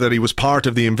aware that he was part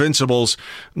of the Invincibles,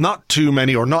 not too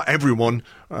many, or not everyone,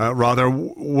 rather,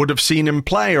 would have seen him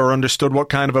play or understood what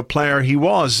kind of a player he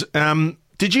was. Were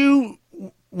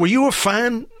you a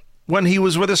fan when he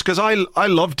was with us? Because I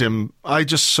loved him. I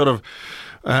just sort of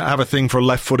have a thing for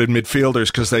left-footed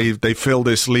midfielders because they fill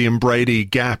this Liam Brady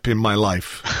gap in my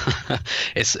life.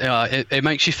 It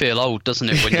makes you feel old, doesn't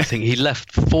it, when you think he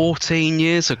left 14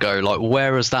 years ago? Like,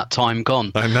 where has that time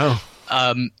gone? I know.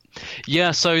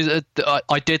 So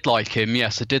I did like him.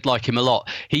 Yes, I did like him a lot.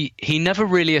 He never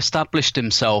really established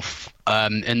himself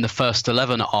in the first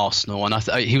 11 at Arsenal, and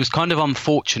he was kind of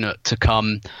unfortunate to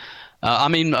come.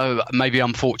 Maybe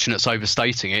unfortunate's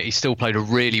overstating it. He still played a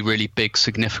really, really big,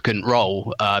 significant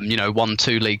role. Won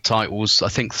 2 league titles, I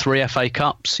think 3 FA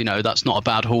Cups. That's not a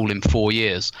bad haul in 4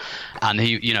 years. And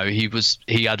he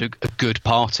had a good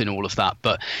part in all of that.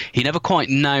 But he never quite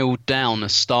nailed down a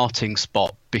starting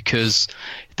spot because,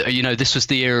 this was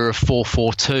the era of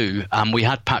 4-4-2, and we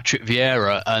had Patrick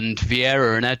Vieira and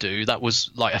Edu. That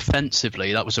was, like,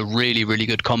 offensively, that was a really, really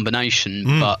good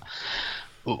combination. But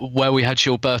where we had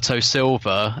Gilberto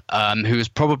Silva, who was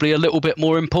probably a little bit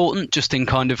more important just in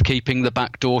kind of keeping the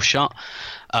back door shut.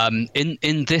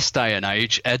 In this day and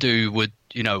age, Edu would,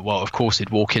 of course he'd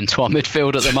walk into our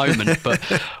midfield at the moment, but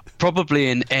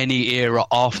probably in any era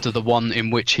after the one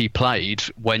in which he played,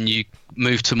 when you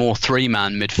moved to more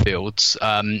 3-man midfields,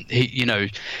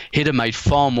 he'd have made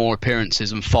far more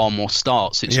appearances and far more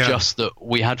starts. It's just that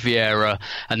we had Vieira,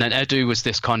 and then Edu was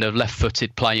this kind of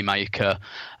left-footed playmaker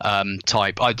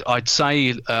type. I'd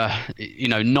say,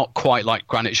 not quite like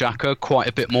Granit Xhaka, quite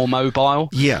a bit more mobile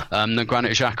than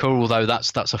Granit Xhaka, although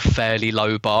that's a fairly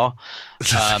low bar.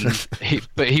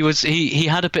 But he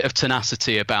had a bit of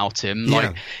tenacity about him.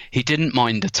 Like, he didn't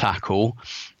mind a tackle.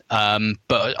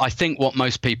 But I think what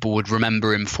most people would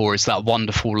remember him for is that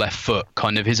wonderful left foot,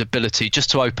 kind of his ability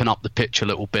just to open up the pitch a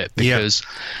little bit, because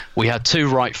we had 2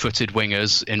 right-footed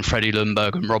wingers in Freddie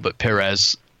Ljungberg and Robert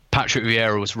Pires. Patrick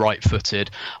Vieira was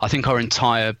right-footed. I think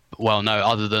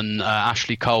other than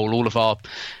Ashley Cole, all of our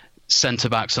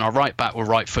centre-backs and our right-back were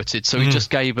right-footed. So he just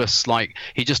gave us,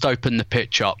 he just opened the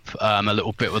pitch up a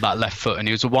little bit with that left foot, and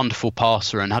he was a wonderful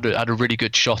passer and had a really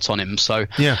good shot on him. So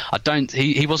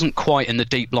he wasn't quite in the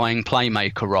deep-lying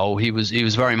playmaker role. He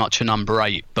was very much a number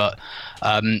 8, but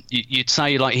you'd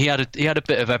say he had a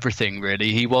bit of everything,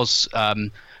 really. He was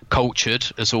cultured,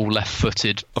 as all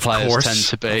left-footed players tend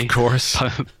to be. Of course.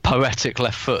 Poetic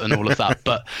left foot and all of that.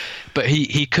 But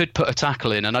he could put a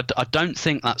tackle in, and I don't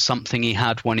think that's something he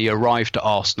had when he arrived at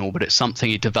Arsenal, but it's something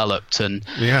he developed. And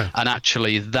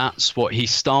actually, that's what he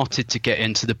started to get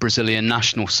into the Brazilian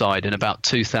national side in about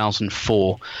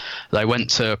 2004. They went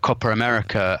to Copa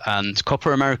America, and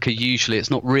Copa America usually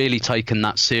it's not really taken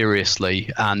that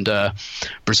seriously. And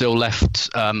Brazil left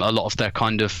a lot of their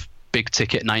kind of big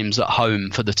ticket names at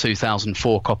home for the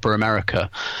 2004 Copa America,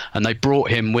 and they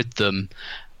brought him with them,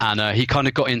 and he kind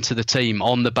of got into the team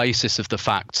on the basis of the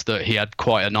fact that he had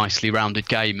quite a nicely rounded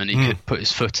game and he could put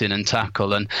his foot in and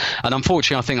tackle, and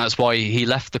unfortunately I think that's why he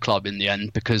left the club in the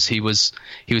end, because he was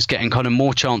getting kind of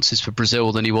more chances for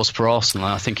Brazil than he was for Arsenal,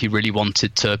 and I think he really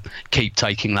wanted to keep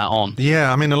taking that on.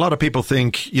 A lot of people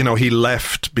think he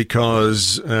left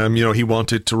because he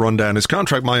wanted to run down his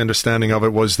contract. My understanding of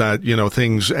it was that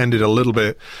things ended a little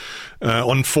bit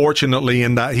unfortunately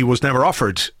in that he was never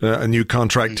offered a new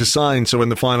contract to sign, so in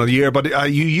the final year.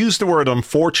 But you used the word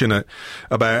unfortunate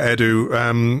about Edu,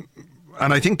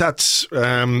 and I think that's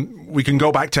we can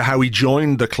go back to how he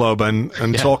joined the club and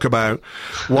talk about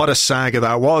what a saga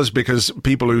that was, because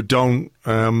people who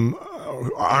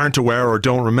aren't aware or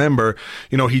don't remember,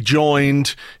 he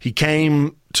joined, he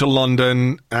came to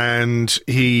London, and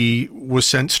he was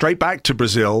sent straight back to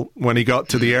Brazil when he got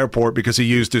to the airport, because he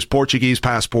used his Portuguese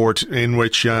passport in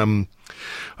which I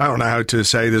don't know how to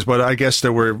say this, but I guess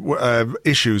there were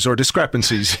issues or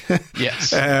discrepancies.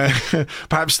 Yes.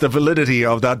 Perhaps the validity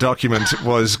of that document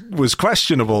was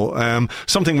questionable.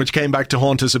 Something which came back to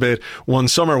haunt us a bit one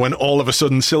summer when all of a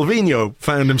sudden Silvinho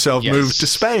found himself moved to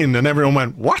Spain, and everyone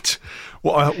went, "What?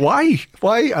 Why?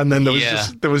 And then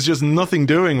there was just nothing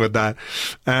doing with that.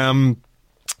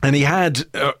 And he had,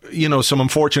 some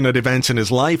unfortunate events in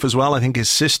his life as well. I think his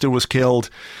sister was killed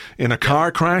in a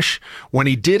car crash. When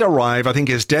he did arrive, I think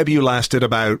his debut lasted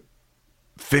about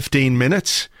 15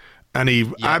 minutes. And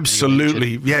he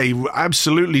absolutely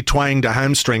twanged a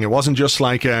hamstring. It wasn't just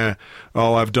like,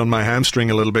 I've done my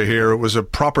hamstring a little bit here. It was a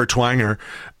proper twanger.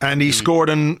 And he scored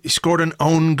an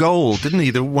own goal, didn't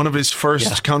he? One of his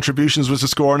first contributions was to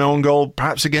score an own goal,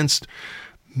 perhaps against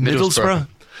Middlesbrough.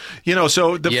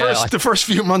 So the first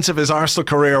few months of his Arsenal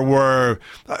career were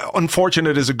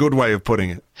unfortunate is a good way of putting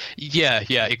it. Yeah,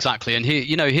 exactly. And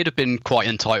he'd have been quite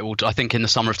entitled, I think, in the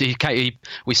summer of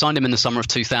we signed him in the summer of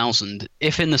 2000.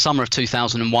 If in the summer of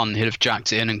 2001 he'd have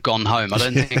jacked it in and gone home, I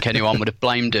don't think anyone would have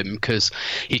blamed him, because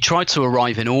he tried to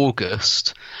arrive in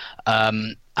August,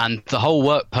 and the whole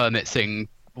work permit thing,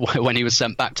 when he was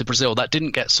sent back to Brazil, that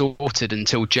didn't get sorted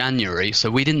until January, so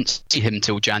we didn't see him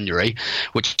till January,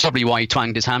 which is probably why he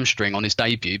twanged his hamstring on his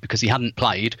debut, because he hadn't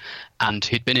played and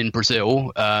he'd been in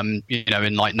Brazil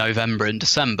in like November and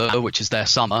December, which is their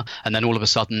summer, and then all of a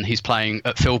sudden he's playing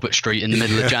at Filbert Street in the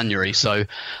middle of January. So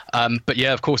but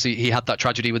yeah, of course he had that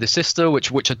tragedy with his sister,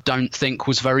 which I don't think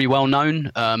was very well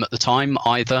known at the time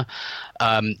either.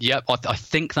 I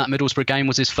think that Middlesbrough game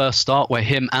was his first start, where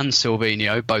him and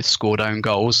Silvinho both scored own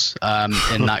goals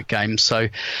in that game. So,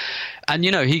 and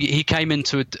he came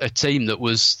into a team that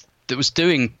was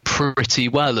doing pretty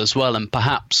well as well, and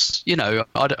perhaps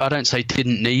I don't say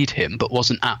didn't need him, but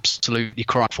wasn't absolutely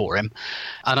crying for him.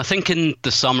 And I think in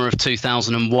the summer of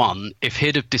 2001, if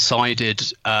he'd have decided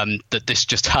that this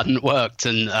just hadn't worked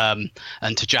and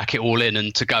to jack it all in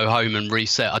and to go home and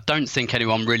reset, I don't think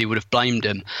anyone really would have blamed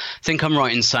him. I think I'm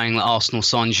right in saying that Arsenal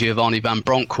signed Giovanni van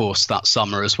Bronckhorst that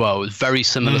summer as well. It was very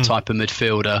similar type of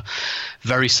midfielder,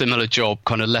 very similar job,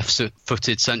 kind of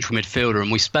left-footed central midfielder,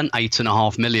 and we spent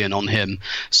 $8.5 million on him.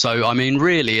 So, I mean,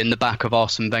 really, in the back of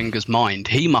Arsene Wenger's mind,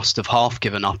 he must have half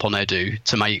given up on Edu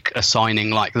to make a signing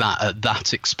like that at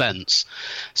that expense.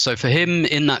 So for him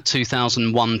in that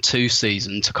 2001-2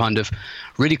 season to kind of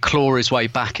really claw his way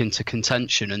back into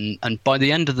contention, and by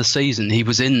the end of the season he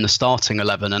was in the starting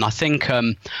 11, and I think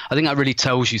that really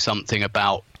tells you something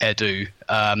about Edu,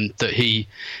 that he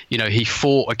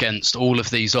fought against all of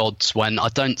these odds when I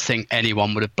don't think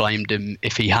anyone would have blamed him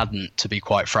if he hadn't, to be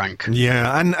quite frank.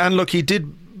 Yeah, and look, he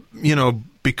did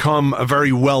become a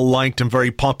very well-liked and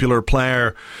very popular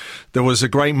player. There was a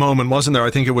great moment, wasn't there?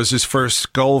 I think it was his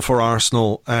first goal for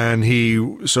Arsenal, and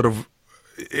he sort of,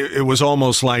 it was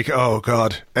almost like, oh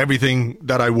God, everything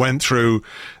that I went through,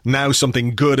 now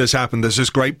something good has happened. There's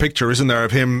this great picture, isn't there,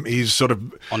 of him? He's sort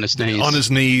of on his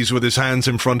knees with his hands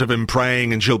in front of him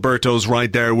praying, and Gilberto's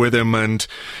right there with him, and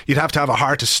you'd have to have a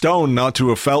heart of stone not to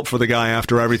have felt for the guy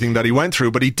after everything that he went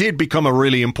through. But he did become a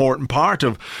really important part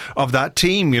of that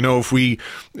team.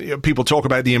 If people talk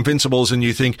about the Invincibles and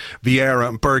you think Vieira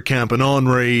and Bergkamp and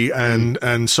Henry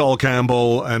and Sol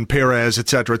Campbell and Pires,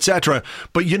 etc.,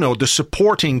 but the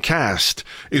supporting cast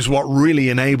is what really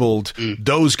enabled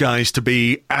those guys to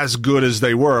be as good as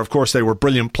they were. Of course, they were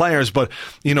brilliant players, but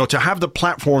to have the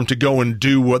platform to go and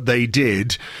do what they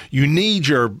did, you need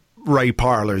your Ray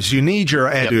Parlors, you need your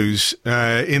Edus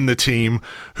in the team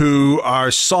who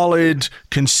are solid,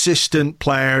 consistent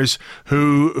players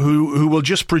who will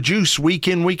just produce week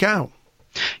in, week out.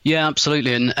 Yeah,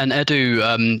 absolutely. And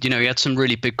Edu, he had some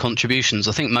really big contributions.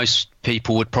 I think most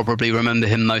people would probably remember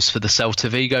him most for the Celta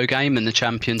Vigo game in the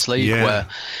Champions League, where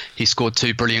he scored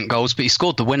 2 brilliant goals, but he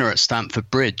scored the winner at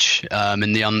Stamford Bridge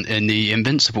in the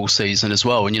Invincible season as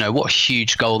well. And what a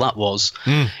huge goal that was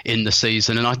in the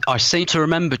season. And I seem to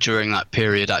remember during that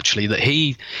period actually that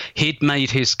he'd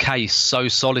made his case so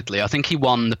solidly. I think he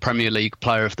won the Premier League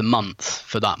Player of the Month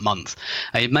for that month.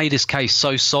 And he made his case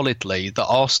so solidly that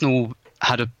Arsenal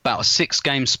had about a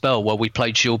 6-game spell where we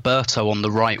played Gilberto on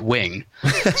the right wing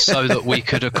so that we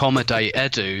could accommodate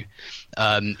Edu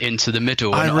into the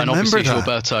middle. And obviously that.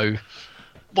 Gilberto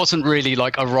wasn't really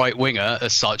like a right winger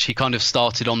as such. He kind of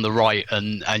started on the right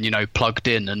and plugged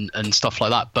in and stuff like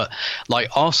that. But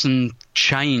like Arsene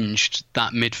changed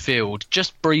that midfield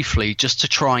just briefly just to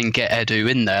try and get Edu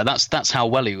in there. That's how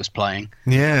well he was playing.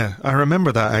 Yeah, I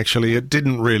remember that actually. It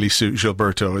didn't really suit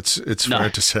Gilberto, it's fair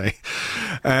to say.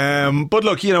 But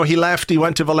look, he left, he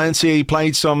went to Valencia, he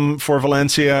played some for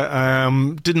Valencia,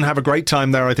 didn't have a great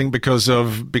time there, I think, because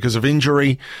of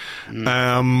injury.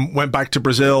 Went back to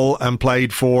Brazil and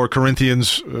played for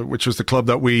Corinthians, which was the club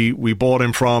that we bought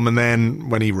him from, and then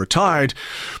when he retired,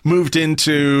 moved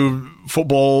into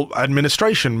football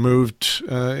administration, moved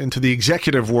into the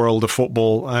executive world of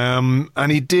football,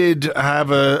 and he did have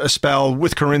a spell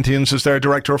with Corinthians as their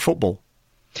director of football.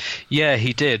 Yeah,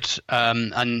 he did.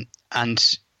 And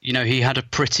you know, he had a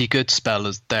pretty good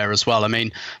spell there as well. I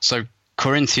mean, so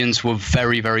Corinthians were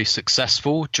very, very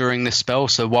successful during this spell.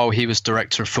 So while he was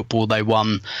director of football, they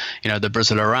won, you know, the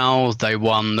Brasileirão, they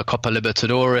won the Copa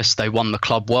Libertadores, they won the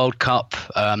Club World Cup.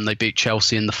 They beat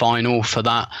Chelsea in the final for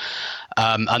that.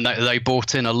 And they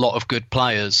brought in a lot of good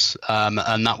players,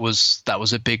 and that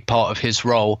was a big part of his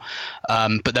role.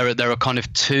 But there are kind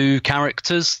of two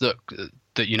characters that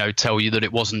you know tell you that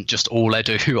it wasn't just all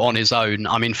Edu on his own.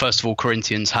 I mean, first of all,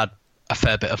 Corinthians had a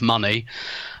fair bit of money,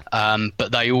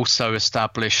 but they also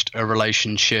established a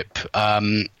relationship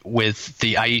with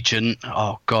the agent.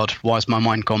 Oh God, why has my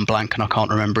mind gone blank and I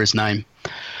can't remember his name?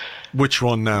 Which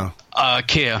one now?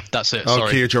 Kia, that's it. Oh,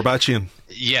 sorry. Kia Joorabchian.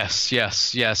 Yes.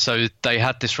 So they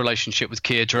had this relationship with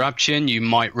Kia Joorabchian. You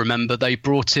might remember they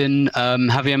brought in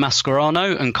Javier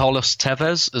Mascherano and Carlos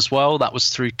Tevez as well. That was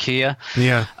through Kia.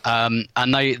 Yeah.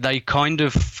 And they kind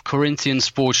of, Corinthians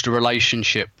forged a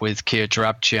relationship with Kia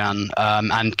Joorabchian,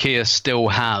 and Kia still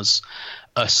has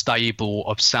a stable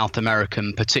of South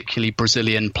American, particularly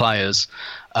Brazilian players.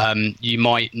 You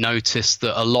might notice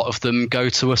that a lot of them go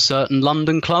to a certain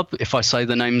London club. If I say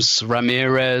the names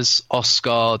Ramirez,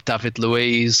 Oscar, David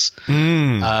Luiz.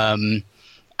 But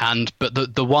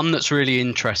the one that's really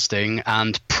interesting,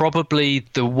 and probably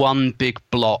the one big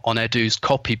blot on Edu's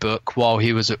copybook while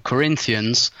he was at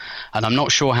Corinthians, and I'm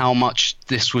not sure how much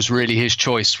this was really his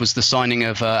choice, was the signing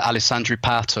of Alessandro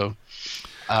Pato.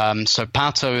 So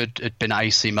Pato had been at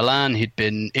AC Milan, he'd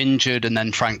been injured, and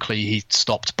then frankly he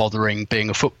stopped bothering being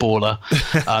a footballer.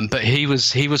 But he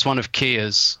was one of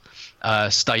Kia's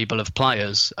stable of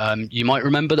players. You might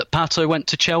remember that Pato went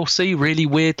to Chelsea really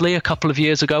weirdly a couple of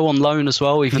years ago on loan as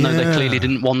well, even though they clearly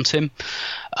didn't want him.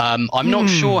 I'm not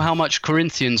sure how much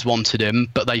Corinthians wanted him,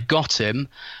 but they got him,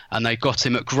 and they got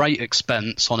him at great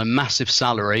expense on a massive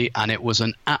salary, and it was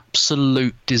an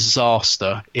absolute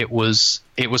disaster. It was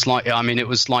like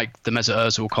the Mesut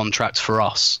Ozil contract for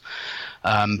us.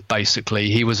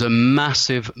 Basically, he was a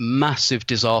massive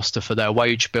disaster for their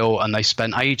wage bill, and they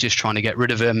spent ages trying to get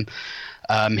rid of him.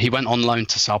 He went on loan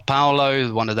to Sao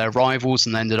Paulo, one of their rivals,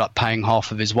 and they ended up paying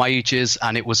half of his wages,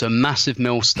 and it was a massive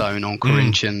millstone on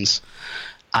Corinthians.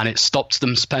 And it stopped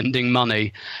them spending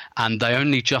money, and they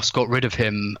only just got rid of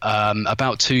him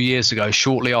about 2 years ago,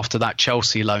 shortly after that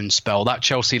Chelsea loan spell. That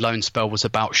Chelsea loan spell was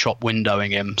about shop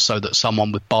windowing him so that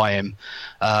someone would buy him.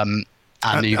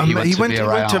 And he went to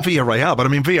Villarreal, but I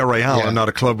mean, Villarreal are not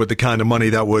a club with the kind of money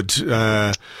that would.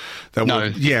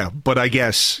 But I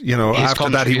guess, you know, after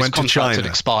that he went to China. Had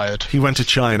expired. He went to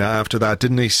China after that,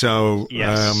 didn't he? So,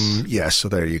 yes. So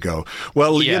there you go.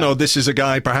 Well, you know, this is a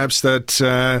guy perhaps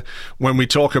that when we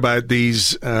talk about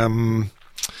these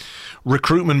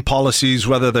recruitment policies,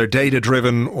 whether they're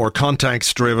data-driven or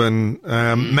context-driven,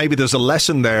 maybe there's a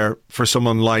lesson there for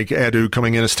someone like Edu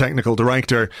coming in as technical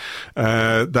director,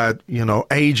 that, you know,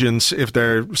 agents, if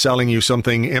they're selling you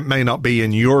something, it may not be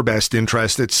in your best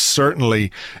interest. It's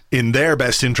certainly in their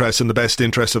best interest and the best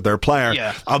interest of their player.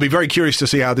 Yeah. I'll be very curious to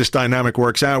see how this dynamic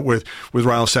works out with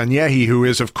Raul Sanllehi, who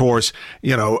is, of course,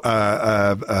 you know,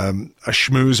 a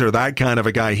schmoozer, that kind of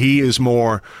a guy. He is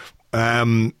more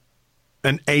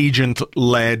an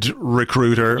agent-led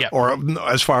recruiter, or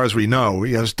as far as we know,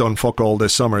 he has done fuck all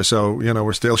this summer. So, you know,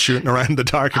 we're still shooting around in the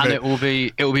dark a bit. And it will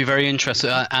be very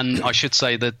interesting. And I should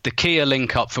say that the Kia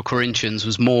link-up for Corinthians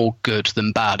was more good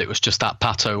than bad. It was just that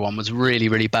Pato one was really,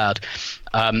 really bad.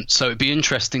 So it'd be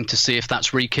interesting to see if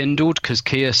that's rekindled, because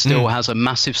Kia still has a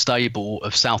massive stable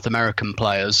of South American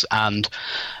players, and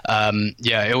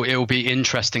it'll be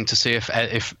interesting to see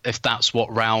if that's what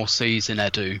Raul sees in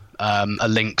Edu, a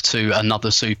link to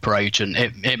another super agent.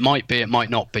 It might be, it might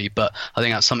not be, but I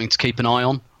think that's something to keep an eye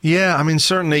on. Yeah, I mean,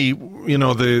 certainly, you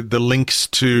know, the links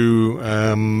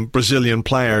to Brazilian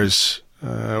players.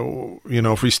 You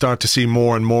know, if we start to see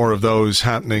more and more of those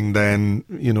happening, then,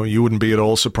 you know, you wouldn't be at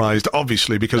all surprised,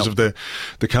 obviously, because of the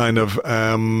kind of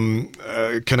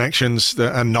connections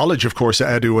and knowledge, of course,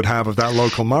 that Edu would have of that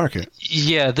local market.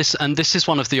 Yeah, this is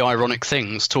one of the ironic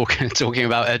things, talking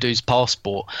about Edu's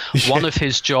passport. One of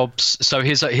his jobs, so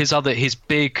his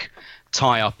big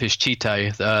tie-up is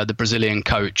Tite, the Brazilian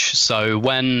coach. So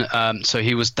when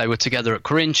they were together at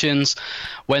Corinthians.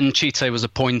 When Tite was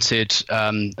appointed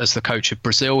as the coach of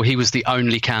Brazil, he was the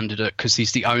only candidate because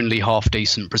he's the only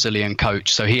half-decent Brazilian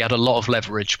coach. So he had a lot of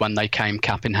leverage when they came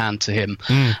cap in hand to him.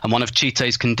 And one of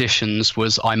Tite's conditions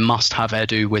was, I must have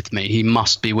Edu with me. He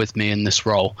must be with me in this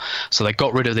role. So they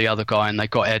got rid of the other guy and they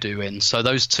got Edu in. So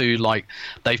those two, like,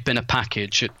 they've been a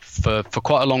package for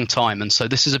quite a long time. And so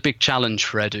this is a big challenge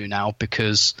for Edu now,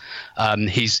 because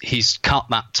he's cut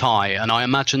that tie, and I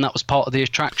imagine that was part of the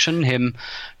attraction, him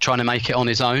trying to make it on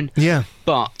his own. Yeah.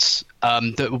 But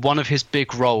one of his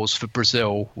big roles for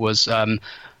Brazil was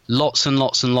lots and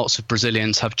lots and lots of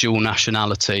Brazilians have dual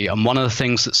nationality, and one of the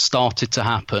things that started to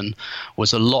happen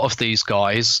was a lot of these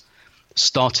guys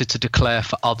started to declare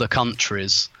for other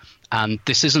countries. And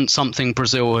this isn't something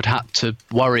Brazil had to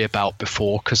worry about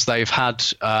before, because they've had,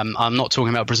 I'm not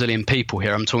talking about Brazilian people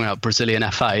here, I'm talking about Brazilian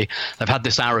FA. They've had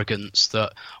this arrogance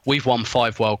that we've won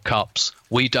 5 World Cups,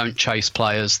 we don't chase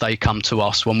players, they come to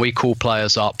us. When we call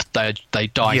players up, they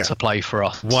die to play for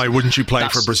us. Why wouldn't you play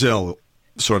for Brazil,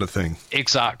 sort of thing?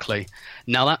 Exactly.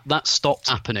 Now that stopped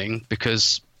happening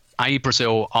because A,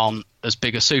 Brazil aren't as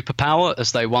big a superpower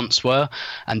as they once were,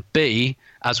 and B,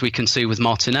 as we can see with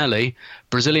Martinelli,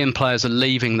 Brazilian players are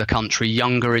leaving the country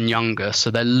younger and younger, so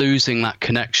they're losing that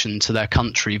connection to their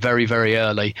country very, very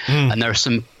early. And there are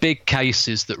some big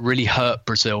cases that really hurt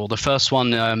Brazil. The first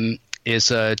one is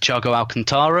Thiago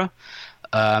Alcantara,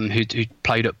 who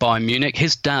played at Bayern Munich.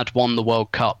 His dad won the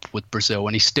World Cup with Brazil,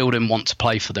 and he still didn't want to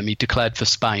play for them. He declared for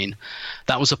Spain.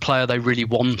 That was a player they really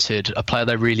wanted, a player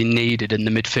they really needed in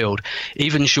the midfield.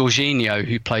 Even Jorginho,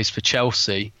 who plays for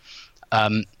Chelsea,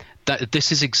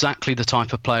 this is exactly the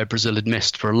type of player Brazil had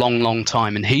missed for a long, long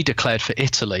time, and he declared for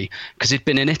Italy because he'd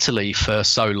been in Italy for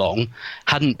so long,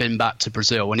 hadn't been back to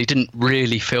Brazil, and he didn't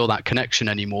really feel that connection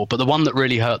anymore. But the one that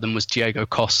really hurt them was Diego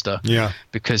Costa,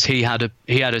 because he had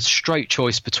a straight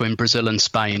choice between Brazil and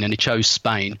Spain, and he chose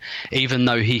Spain, even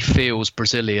though he feels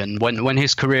Brazilian. When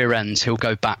his career ends, he'll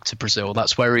go back to Brazil.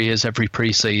 That's where he is every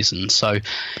pre-season. So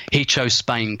he chose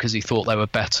Spain because he thought they were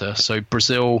better. So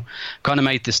Brazil kind of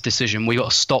made this decision: we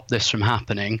got to stop this from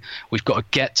happening. We've got to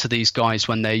get to these guys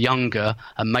when they're younger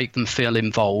and make them feel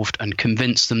involved and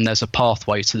convince them there's a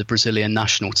pathway to the Brazilian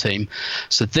national team.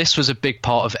 So this was a big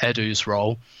part of Edu's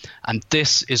role, and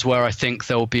this is where I think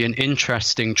there will be an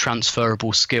interesting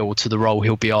transferable skill to the role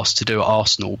he'll be asked to do at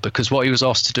Arsenal, because what he was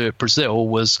asked to do at Brazil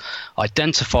was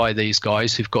identify these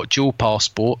guys who've got dual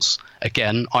passports.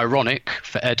 Again, ironic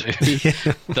for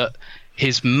Edu that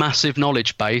his massive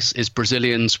knowledge base is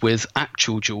Brazilians with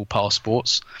actual dual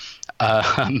passports.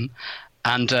 And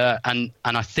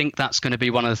I think that's going to be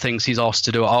one of the things he's asked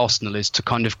to do at Arsenal, is to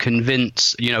kind of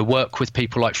convince, work with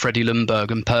people like Freddie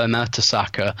Ljungberg and Per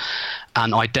Mertesacker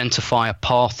and identify a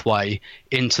pathway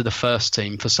into the first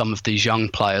team for some of these young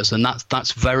players. And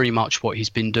that's very much what he's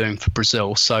been doing for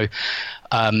Brazil. So,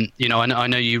 I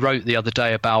know you wrote the other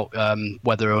day about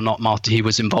whether or not he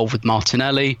was involved with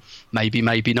Martinelli,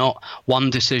 maybe not. One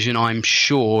decision I'm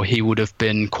sure he would have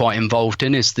been quite involved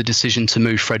in is the decision to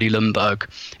move Freddie Ljungberg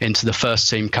into the first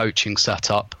team coaching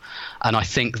setup. And I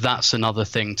think that's another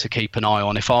thing to keep an eye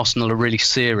on. If Arsenal are really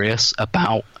serious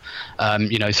about,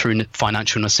 through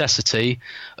financial necessity,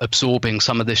 absorbing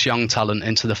some of this young talent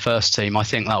into the first team, I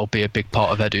think that will be a big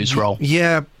part of Edu's role.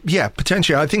 Yeah,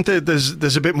 potentially. I think that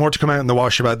there's a bit more to come out in the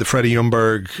wash about the Freddie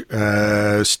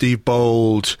Ljungberg, Steve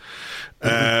Bold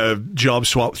job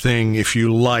swap thing, if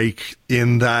you like,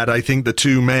 in that I think the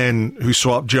two men who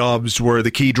swapped jobs were the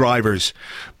key drivers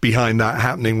behind that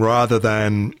happening, rather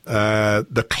than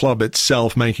the club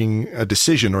itself making a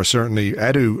decision, or certainly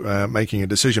Edu making a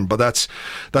decision. But that's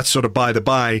sort of by the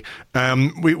by.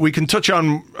 We can touch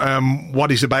on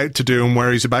what he's about to do and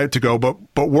where he's about to go,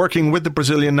 but working with the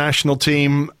Brazilian national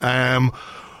team,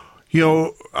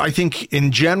 I think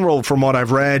in general, from what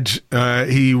I've read,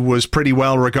 he was pretty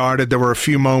well regarded. There were a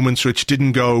few moments which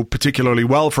didn't go particularly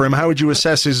well for him. How would you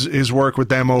assess his work with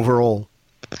them overall?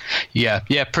 Yeah,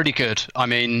 pretty good. I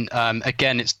mean,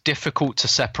 again, it's difficult to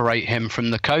separate him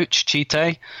from the coach,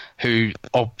 Tite, who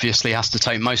obviously has to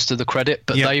take most of the credit,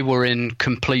 but they were in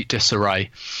complete disarray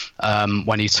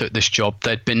when he took this job.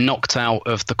 They'd been knocked out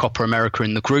of the Copa America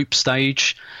in the group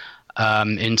stage.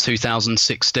 In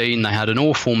 2016, they had an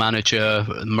awful manager.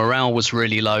 Morale was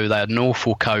really low. They had an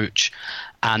awful coach,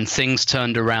 and things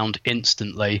turned around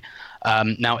instantly.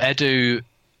 Now, Edu,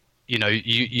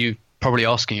 you probably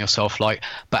asking yourself,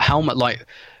 but how much,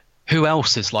 who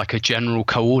else is a general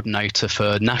coordinator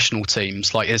for national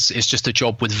teams? It's just a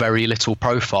job with very little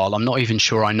profile. I'm not even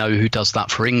sure I know who does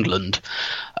that for England,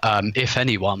 if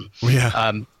anyone.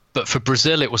 But for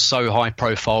Brazil, it was so high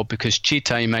profile because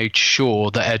Tite made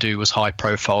sure that Edu was high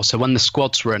profile. So when the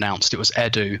squads were announced, it was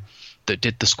Edu that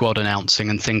did the squad announcing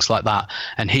and things like that.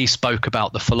 And he spoke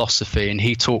about the philosophy, and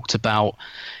he talked about,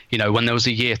 when there was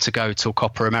a year to go till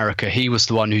Copa America, he was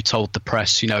the one who told the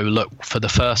press, look, for the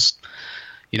first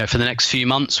for the next few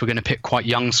months, we're going to pick quite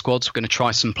young squads. We're going to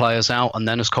try some players out. And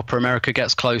then as Copa America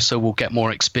gets closer, we'll get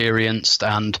more experienced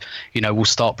and, we'll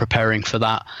start preparing for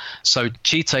that. So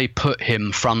Tite put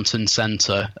him front and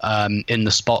centre in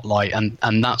the spotlight.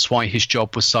 And that's why his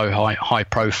job was so high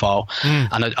profile.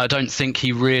 And I don't think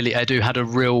Edu had a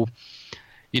real...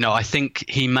 I think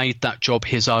he made that job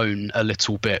his own a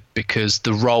little bit because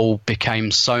the role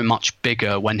became so much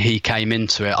bigger when he came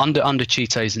into it. Under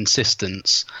Tite's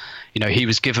insistence, he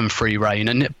was given free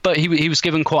rein, but he was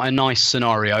given quite a nice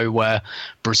scenario where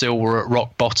Brazil were at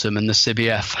rock bottom and the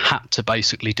CBF had to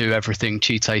basically do everything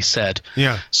Tite said.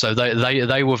 Yeah. So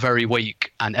they were very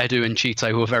weak, and Edu and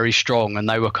Tite were very strong, and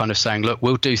they were kind of saying, look,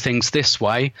 we'll do things this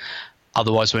way,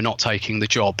 otherwise we're not taking the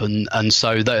job, and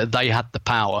so they had the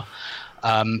power.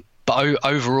 But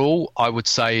overall, I would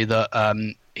say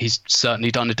that he's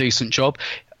certainly done a decent job.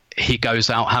 He goes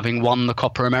out having won the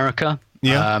Copa America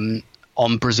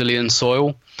on Brazilian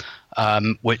soil,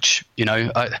 which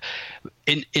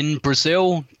in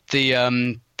Brazil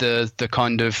the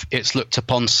kind of it's looked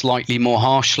upon slightly more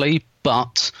harshly,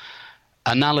 but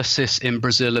analysis in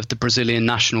Brazil of the Brazilian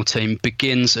national team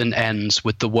begins and ends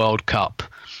with the World Cup.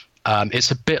 It's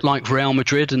a bit like Real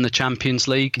Madrid in the Champions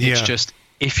League. Yeah. It's just,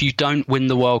 if you don't win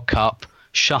the World Cup,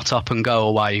 shut up and go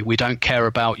away. We don't care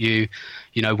about you.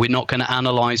 We're not going to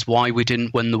analyse why we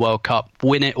didn't win the World Cup.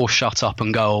 Win it or shut up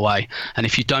and go away. And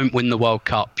if you don't win the World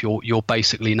Cup, you're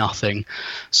basically nothing.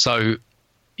 So,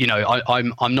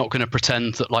 I'm not going to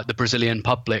pretend that like the Brazilian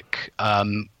public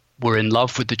were in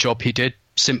love with the job he did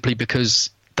simply because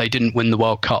they didn't win the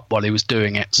World Cup while he was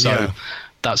doing it. So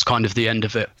that's kind of the end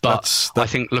of it. But I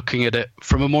think looking at it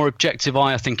from a more objective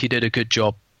eye, I think he did a good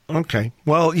job. Okay.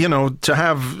 Well, to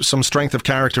have some strength of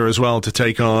character as well,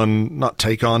 to not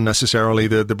take on necessarily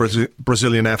the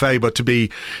Brazilian FA, but to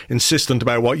be insistent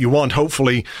about what you want.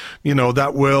 Hopefully,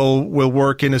 that will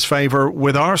work in his favour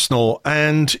with Arsenal.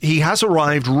 And he has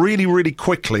arrived really, really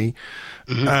quickly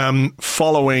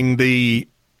following the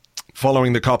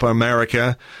Copa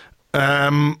America.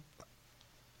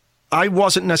 I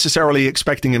wasn't necessarily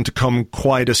expecting him to come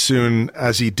quite as soon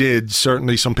as he did.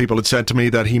 Certainly some people had said to me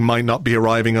that he might not be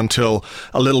arriving until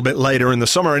a little bit later in the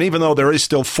summer. And even though there is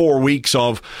still 4 weeks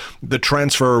of the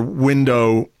transfer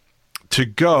window to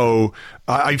go,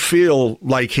 I feel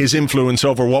like his influence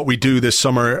over what we do this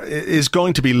summer is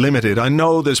going to be limited. I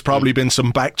know there's probably been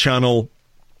some back channel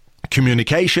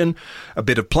communication, a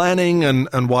bit of planning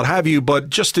and what have you, but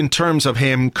just in terms of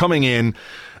him coming in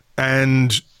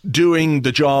and doing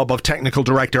the job of technical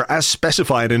director as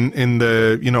specified in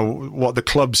the, what the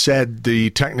club said the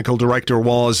technical director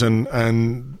was and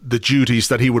the duties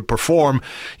that he would perform,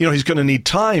 he's going to need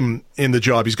time in the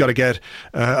job. He's got to get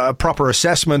a proper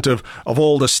assessment of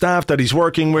all the staff that he's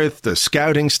working with, the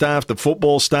scouting staff, the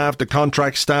football staff, the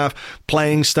contract staff,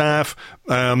 playing staff,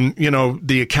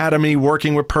 the academy,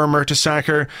 working with Per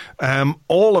Mertesacker.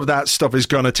 All of that stuff is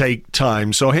going to take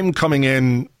time. So him coming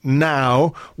in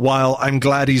now, while I'm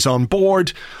glad he's on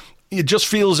board, it just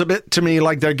feels a bit to me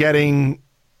like they're getting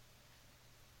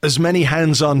as many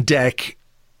hands on deck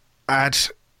at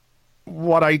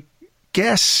what I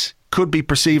guess could be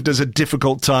perceived as a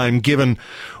difficult time, given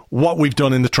what we've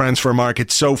done in the transfer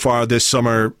market so far this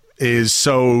summer is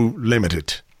so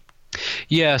limited.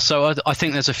 Yeah, so I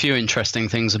think there's a few interesting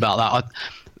things about that.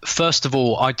 First of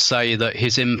all, I'd say that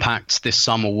his impact this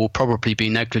summer will probably be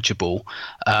negligible.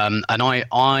 And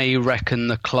I reckon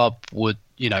the club would,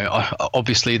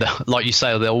 obviously, like you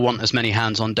say, they'll want as many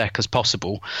hands on deck as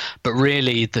possible. But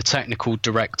really, the technical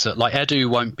director, like Edu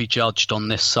won't be judged on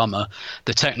this summer.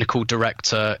 The technical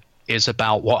director is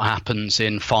about what happens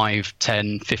in 5,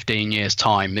 10, 15 years'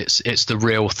 time. It's the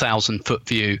real 1,000-foot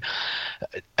view.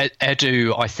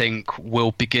 Edu, I think,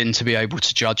 will begin to be able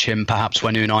to judge him perhaps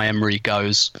when Unai Emery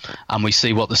goes and we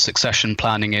see what the succession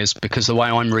planning is, because the way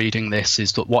I'm reading this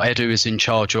is that what Edu is in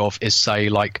charge of is, say,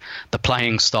 like the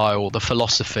playing style, the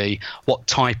philosophy, what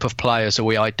type of players are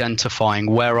we identifying,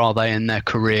 where are they in their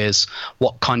careers,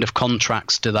 what kind of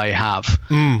contracts do they have,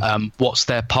 what's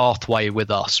their pathway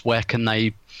with us, where can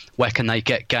they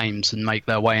get games and make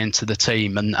their way into the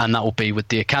team, and that will be with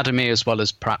the academy as well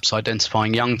as perhaps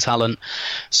identifying young talent.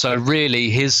 So really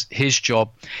his job,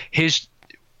 his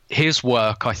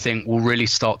work, I think, will really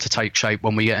start to take shape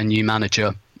when we get a new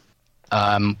manager.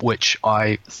 which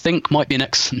I think might be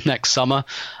next summer.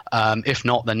 If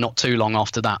not, then not too long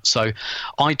after that. So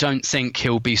I don't think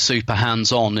he'll be super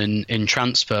hands-on in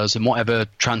transfers, and whatever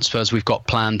transfers we've got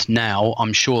planned now,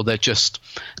 I'm sure they're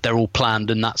all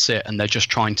planned and that's it, and they're just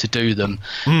trying to do them.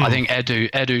 I think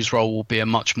Edu's role will be a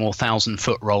much more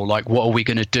 1,000-foot role. Like, what are we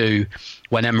going to do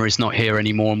when Emery's not here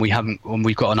anymore and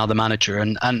we've got another manager?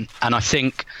 And I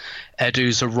think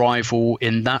Edu's arrival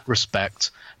in that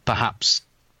respect perhaps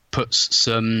puts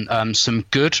some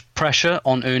good pressure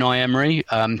on Unai Emery,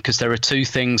 because there are two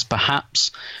things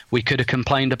perhaps we could have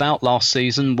complained about last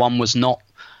season. One was not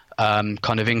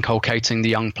kind of inculcating the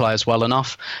young players well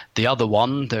enough. The other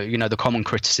one, the common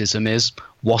criticism is,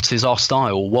 what is our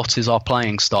style? What is our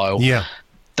playing style? Yeah.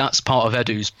 That's part of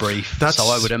Edu's brief, so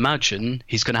I would imagine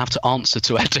he's going to have to answer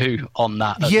to Edu on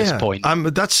that at this point.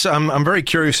 I'm very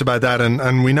curious about that,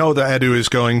 and we know that Edu is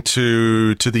going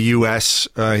to the US.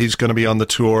 He's going to be on the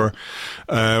tour,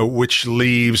 which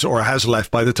leaves or has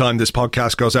left by the time this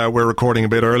podcast goes out. We're recording a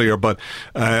bit earlier, but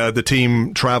the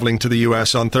team traveling to the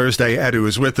US on Thursday, Edu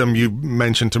is with them. You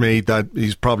mentioned to me that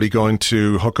he's probably going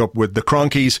to hook up with the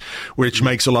Kroenkes, which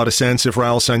makes a lot of sense. If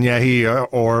Raul Sanllehi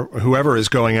or whoever is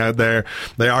going out there,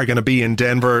 they are going to be in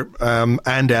Denver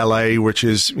and LA, which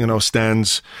is,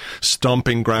 Stan's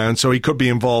stomping ground. So he could be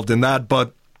involved in that.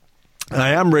 But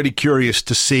I am really curious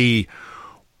to see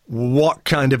what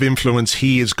kind of influence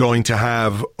he is going to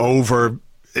have over,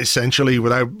 essentially,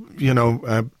 without,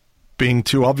 being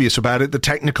too obvious about it, the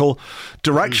technical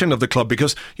direction of the club.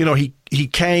 Because, he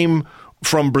came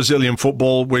from Brazilian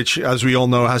football, which, as we all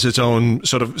know, has its own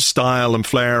sort of style and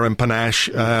flair and panache.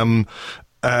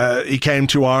 He came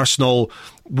to Arsenal,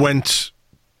 went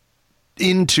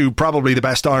into probably the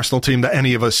best Arsenal team that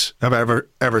any of us have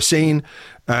ever seen,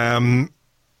 won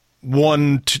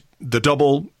the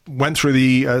double, went through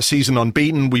the season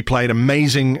unbeaten. We played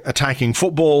amazing attacking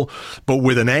football, but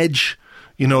with an edge.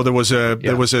 There was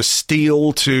a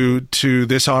steel to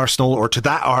this Arsenal, or to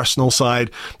that Arsenal side,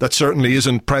 that certainly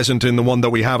isn't present in the one that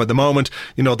we have at the moment.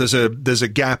 There's a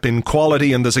gap in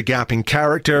quality, and there's a gap in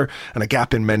character, and a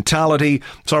gap in mentality.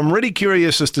 So I'm really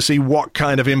curious as to see what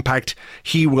kind of impact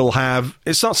he will have.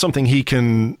 It's not something he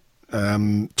can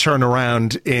turn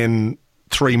around in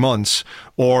 3 months,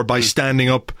 or by standing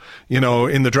up,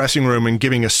 in the dressing room and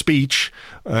giving a speech.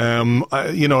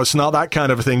 It's not that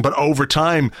kind of a thing. But over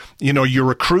time, your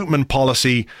recruitment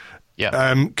policy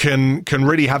can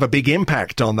really have a big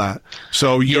impact on that.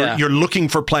 So you're looking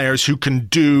for players who can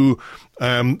do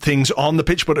things on the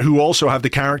pitch, but who also have the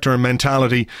character and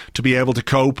mentality to be able to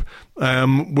cope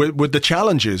with the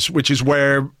challenges, which is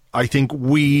where I think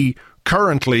we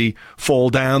currently fall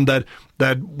down. That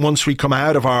once we come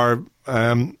out of our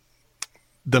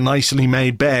the nicely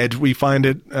made bed, we find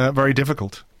it very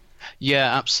difficult.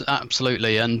 Yeah,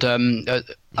 absolutely. And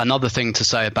another thing to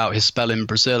say about his spell in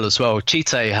Brazil as well,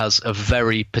 Tite has a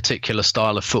very particular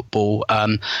style of football.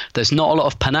 There's not a lot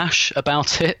of panache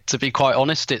about it, to be quite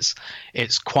honest.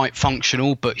 It's quite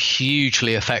functional, but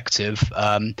hugely effective.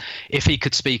 If he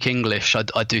could speak English,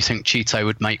 I do think Tite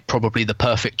would make probably the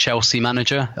perfect Chelsea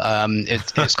manager.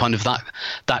 It's kind of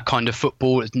that kind of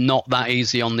football. It's not that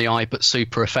easy on the eye, but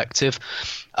super effective.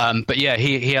 But yeah,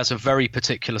 he has a very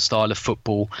particular style of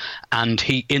football, and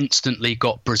he instantly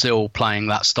got Brazil playing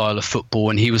that style of football,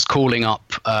 and he was calling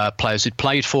up players who'd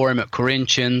played for him at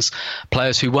Corinthians,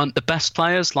 players who weren't the best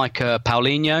players, like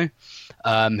Paulinho,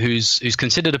 who's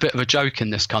considered a bit of a joke in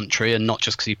this country, and not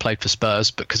just because he played for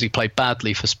Spurs, but because he played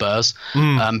badly for Spurs.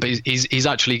 But he's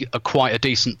actually quite a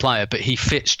decent player, but he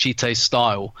fits Tite's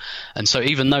style. And so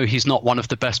even though he's not one of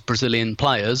the best Brazilian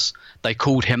players, they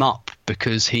called him up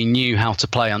because he knew how to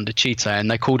play under Tite, and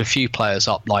they called a few players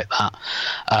up like that.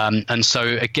 And so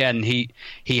again, he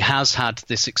has had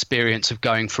this experience of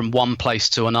going from one place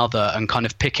to another and kind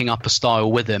of picking up a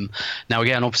style with him. Now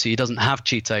again, obviously he doesn't have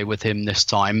Tite with him this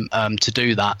time to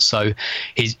do that, so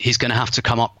he's going to have to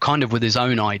come up kind of with his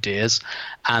own ideas.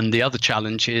 And the other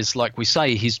challenge is, like we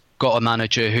say, he's got a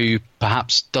manager who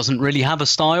perhaps doesn't really have a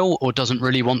style or doesn't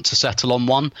really want to settle on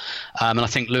one. And I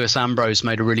think Lewis Ambrose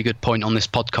made a really good point on this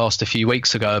podcast a few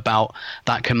weeks ago about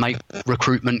that can make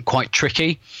recruitment quite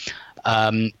tricky.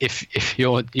 If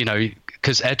you're,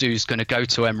 because Edu's going to go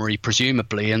to Emery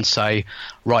presumably and say,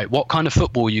 right, what kind of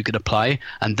football are you going to play?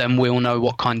 And then we'll know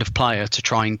what kind of player to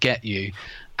try and get you.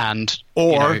 Do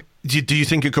you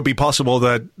think it could be possible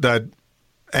that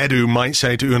Edu might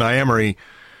say to Unai Emery,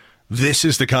 this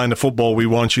is the kind of football we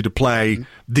want you to play.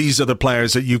 These are the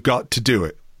players that you've got to do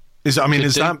it. It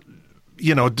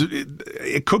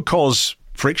could cause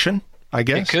friction, I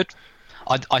guess. It could.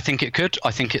 I think it could.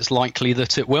 I think it's likely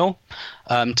that it will.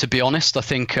 To be honest, I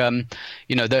think there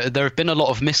have been a lot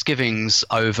of misgivings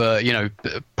over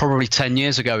probably 10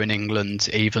 years ago in England.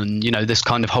 Even this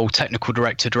kind of whole technical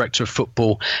director of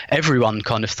football. Everyone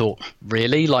kind of thought,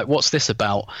 really, like, what's this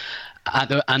about?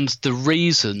 And the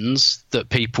reasons that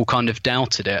people kind of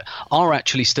doubted it are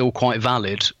actually still quite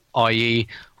valid. I.e.,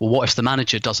 well, what if the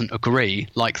manager doesn't agree?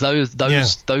 Like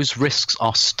those risks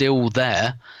are still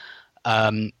there,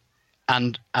 and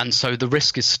so the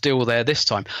risk is still there this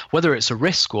time, whether it's a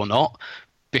risk or not.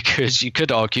 Because you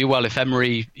could argue, well, if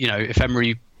Emery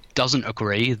doesn't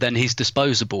agree, then he's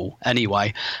disposable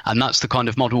anyway, and that's the kind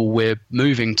of model we're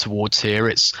moving towards here.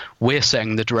 It's we're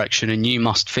setting the direction, and you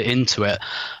must fit into it.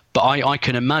 But I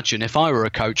can imagine if I were a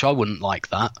coach, I wouldn't like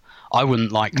that. I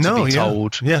wouldn't like to be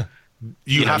told. Yeah.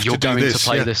 You're going to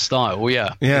play this style.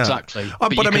 Yeah, exactly.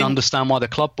 But you can understand why the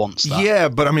club wants that. Yeah,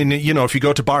 but I mean, if you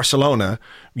go to Barcelona,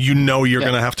 you're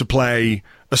going to have to play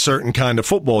a certain kind of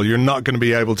football. You're not going to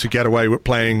be able to get away with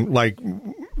playing like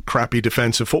crappy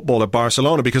defensive football at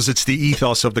Barcelona because it's the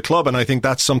ethos of the club. And I think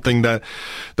that's something that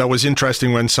was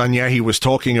interesting when Sanyehi was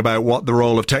talking about what the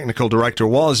role of technical director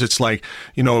was. It's like,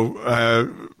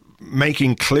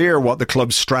 making clear what the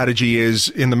club's strategy is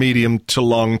in the medium to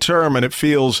long term. And it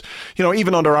feels,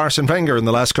 even under Arsene Wenger, in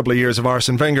the last couple of years of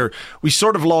Arsene Wenger, we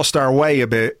sort of lost our way a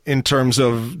bit in terms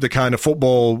of the kind of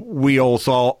football we all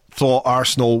thought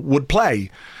Arsenal would play.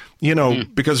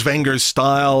 Because Wenger's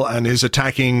style and his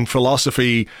attacking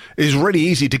philosophy is really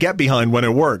easy to get behind when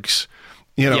it works.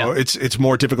 It's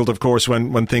more difficult, of course,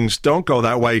 when things don't go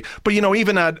that way. But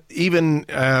even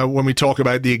when we talk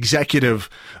about the executive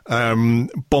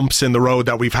bumps in the road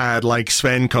that we've had, like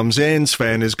Sven comes in,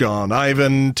 Sven is gone.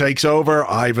 Ivan takes over,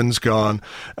 Ivan's gone.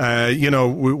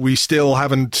 We still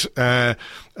haven't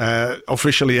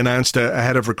officially announced a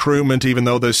head of recruitment, even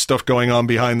though there's stuff going on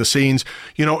behind the scenes.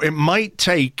 It might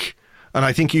take, and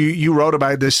I think you wrote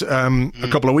about this a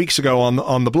couple of weeks ago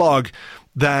on the blog,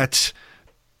 that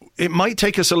it might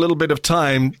take us a little bit of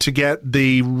time to get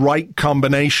the right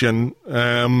combination.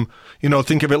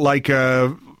 Think of it like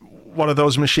one of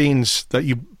those machines that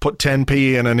you put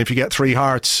 10p in, and if you get 3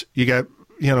 hearts, you get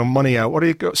money out. What do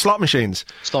you go? Slot machines.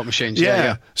 Slot machines,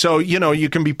 yeah. So, you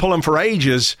can be pulling for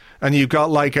ages and you've got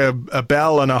like a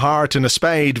bell and a heart and a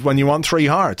spade when you want 3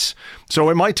 hearts. So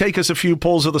it might take us a few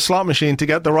pulls of the slot machine to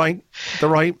get the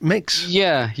right mix.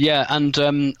 Yeah. And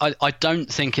I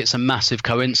don't think it's a massive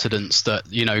coincidence that,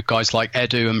 guys like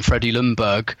Edu and Freddie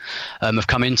Ljungberg have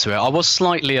come into it. I was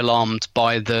slightly alarmed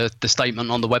by the statement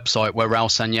on the website where Raul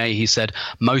Sanyehi said,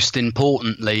 most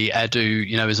importantly,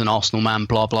 Edu, is an Arsenal man,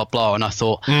 blah, blah, blah. And I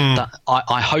thought that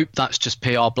I hope that's just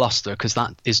PR bluster, because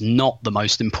that is not the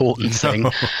most important thing.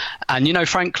 And,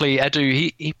 frankly,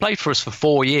 Edu, he played for us for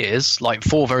 4 years, like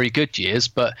 4 very good years,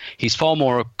 but he's far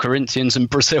more a Corinthians and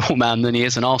Brazil man than he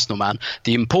is an Arsenal man.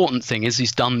 The important thing is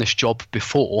he's done this job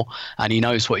before and he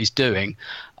knows what he's doing.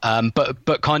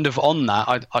 But kind of on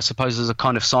that, I suppose as a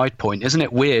kind of side point, isn't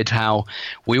it weird how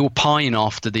we all pine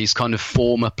after these kind of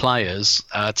former players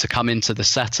to come into the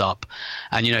setup?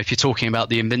 And, if you're talking about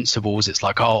the Invincibles, it's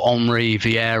like, Henry,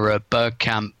 Vieira,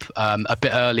 Bergkamp, a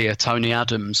bit earlier, Tony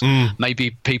Adams. Maybe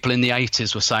people in the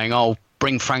 80s were saying,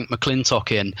 bring Frank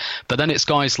McClintock in. But then it's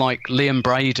guys like Liam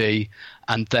Brady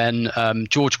and then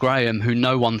George Graham, who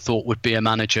no one thought would be a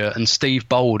manager, and Steve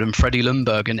Bold and Freddie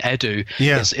Ljungberg and Edu.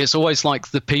 Yeah. It's always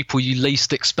like the people you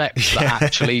least expect that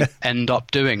actually end up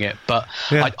doing it. But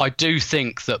I do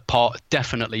think that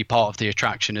definitely part of the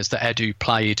attraction is that Edu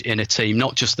played in a team,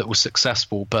 not just that was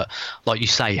successful, but like you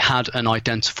say, had an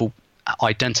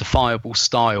identifiable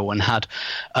style and had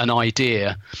an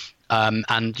idea. And,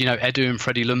 Edu and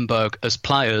Freddie Ljungberg as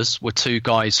players were 2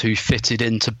 guys who fitted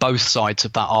into both sides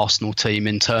of that Arsenal team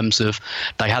in terms of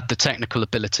they had the technical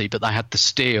ability, but they had the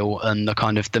steel and the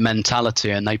kind of the mentality,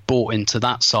 and they bought into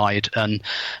that side. And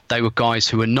they were guys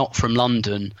who were not from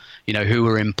London, who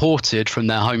were imported from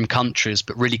their home countries,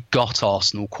 but really got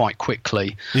Arsenal quite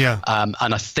quickly. Yeah. And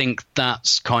I think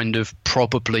that's kind of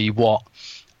probably what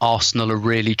Arsenal are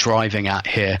really driving at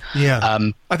here. Yeah,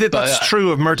 I think that's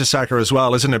true of Mertesacker as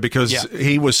well, isn't it? Because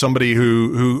he was somebody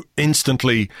who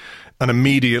instantly and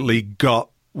immediately got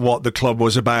what the club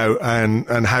was about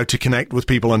and how to connect with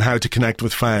people and how to connect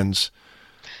with fans.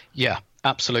 Yeah.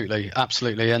 Absolutely,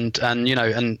 and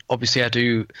obviously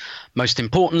Edu, most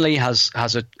importantly, has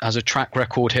a track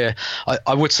record here.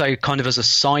 I would say, kind of as a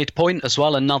side point as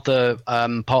well, another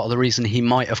part of the reason he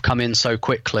might have come in so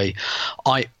quickly.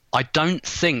 I don't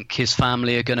think his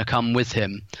family are going to come with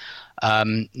him.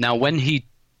 Now, when he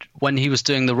was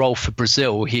doing the role for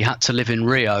Brazil, he had to live in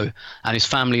Rio, and his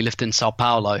family lived in Sao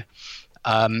Paulo.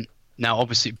 Now,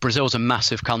 obviously, Brazil's a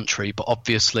massive country, but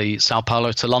obviously Sao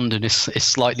Paulo to London is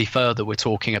slightly further we're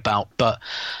talking about. But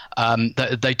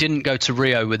they didn't go to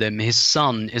Rio with him. His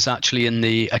son is actually in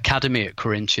the academy at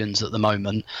Corinthians at the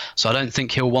moment, so I don't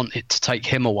think he'll want it to take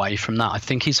him away from that. I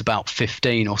think he's about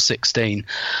 15 or 16.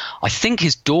 I think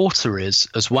his daughter is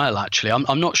as well, actually.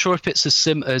 I'm not sure if it's as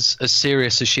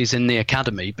serious as she's in the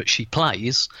academy, but she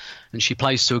plays, and she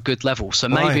plays to a good level. So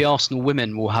maybe Arsenal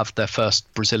women will have their first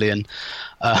Brazilian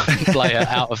player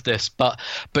out of this. But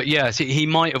yeah, he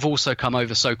might have also come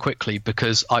over so quickly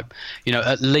because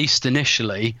at least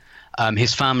initially,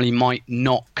 his family might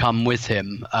not come with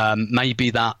him.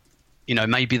 Maybe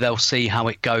they'll see how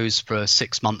it goes for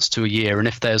 6 months to a year, and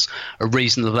if there's a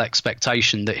reasonable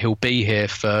expectation that he'll be here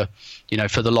for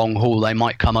the long haul, they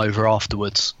might come over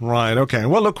afterwards. Right, okay.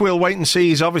 Well, look, we'll wait and see.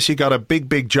 He's obviously got a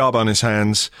big job on his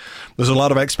hands. There's a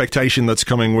lot of expectation that's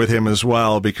coming with him as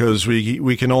well, because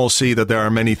we can all see that there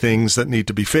are many things that need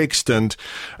to be fixed and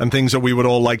things that we would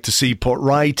all like to see put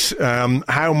right.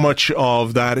 How much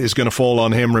of that is going to fall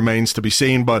on him remains to be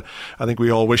seen, but I think we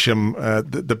all wish him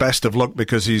the best of luck,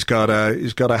 because he's got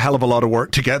a hell of a lot of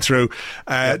work to get through.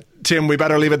 Tim, we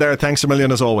better leave it there. Thanks a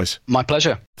million as always. My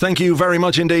pleasure. Thank you very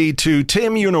much indeed to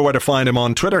Tim. You know where to find him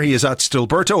on Twitter. He is at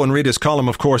Stilberto, and read his column,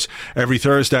 of course, every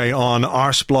Thursday on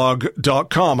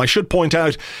arsblog.com. I should point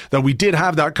out that we did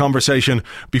have that conversation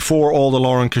before all the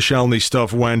Lauren Koscielny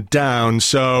stuff went down.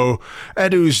 So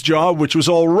Edu's job, which was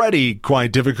already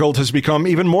quite difficult, has become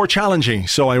even more challenging.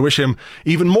 So I wish him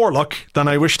even more luck than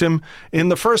I wished him in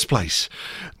the first place.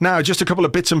 Now, just a couple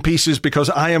of bits and pieces,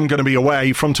 because I am going to be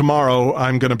away from tomorrow.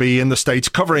 I'm going to be in the States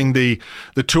covering the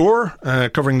tour,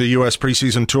 covering the US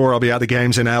preseason tour. I'll be at the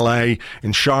games in LA,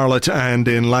 in Charlotte, and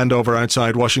in Landover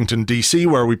outside Washington, D.C.,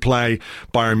 where we play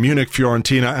Bayern Munich,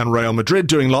 Fiorentina, and Real Madrid,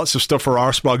 doing lots of stuff for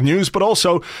Arsblog News, but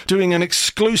also doing an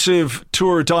exclusive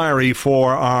tour diary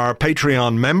for our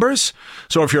Patreon members.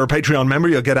 So if you're a Patreon member,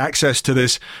 you'll get access to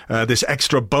this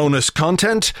extra bonus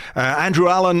content. Andrew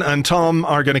Allen and Tom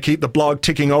are going to keep the blog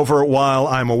ticking over while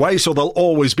I'm away, so there'll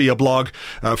always be a blog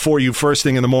for you first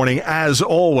thing in the morning, as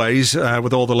always,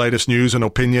 with all the latest news and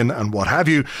opinion and what have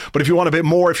you. But if you want a bit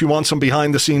more, if you want some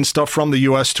behind the scenes stuff from the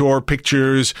US tour,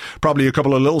 pictures, probably a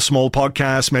couple of little small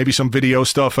podcasts, maybe some video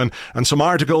stuff and some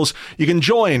articles, you can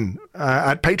join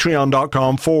at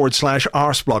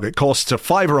patreon.com/arsblog. It costs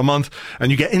 $5 a month,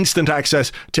 and you get instant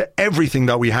access to everything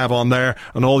that we have on there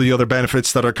and all the other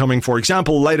benefits that are coming. For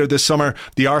example, later this summer,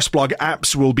 the Arsblog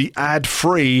apps will be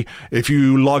ad-free if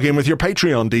you log in with your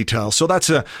Patreon details. So that's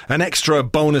an extra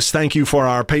bonus thank you for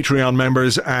our Patreon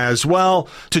members as well.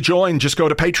 To join, just go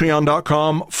to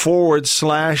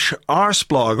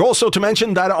patreon.com/arsblog. Also to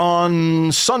mention that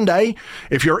on Sunday,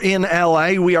 if you're in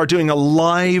LA, we are doing a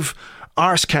live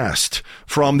Arscast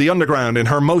from the Underground in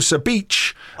Hermosa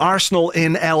Beach.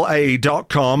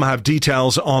 ArsenalInLA.com have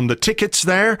details on the tickets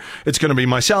there. It's going to be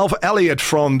myself, Elliot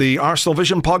from the Arsenal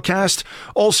Vision podcast.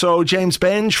 Also, James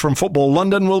Benge from Football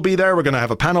London will be there. We're going to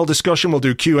have a panel discussion. We'll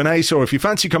do Q&A. So if you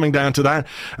fancy coming down to that,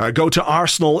 go to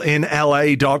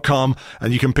ArsenalInLA.com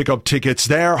and you can pick up tickets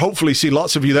there. Hopefully see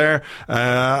lots of you there.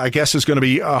 I guess there's going to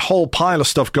be a whole pile of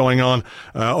stuff going on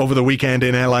over the weekend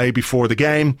in LA before the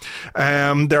game.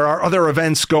 There are other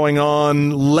events going on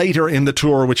later in the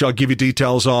tour, which I'll give you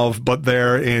details of, but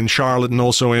they're in Charlotte and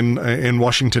also in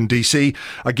Washington, D.C.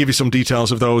 I'll give you some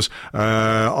details of those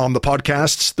on the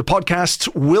podcasts. The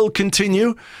podcasts will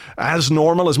continue as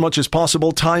normal as much as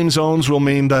possible. Time zones will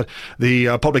mean that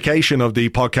the publication of the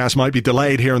podcast might be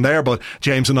delayed here and there, but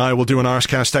James and I will do an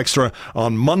Arscast Extra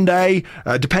on Monday.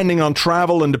 Depending on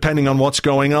travel and depending on what's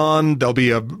going on, there'll be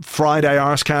a Friday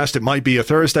Arscast. It might be a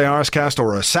Thursday Arscast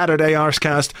or a Saturday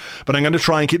Arscast, but I'm going to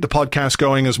try and keep the podcast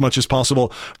going as much as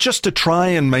possible, just to try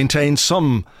and maintain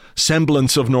some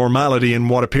semblance of normality in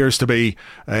what appears to be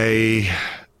an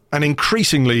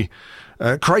increasingly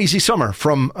crazy summer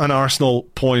from an Arsenal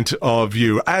point of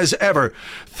view. As ever,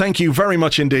 thank you very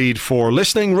much indeed for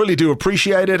listening. Really do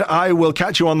appreciate it. I will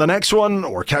catch you on the next one,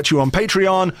 or catch you on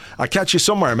Patreon. I'll catch you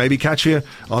somewhere. Maybe catch you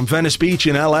on Venice Beach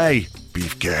in LA.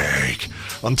 Beefcake.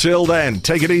 Until then,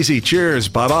 take it easy. Cheers.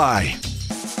 Bye-bye.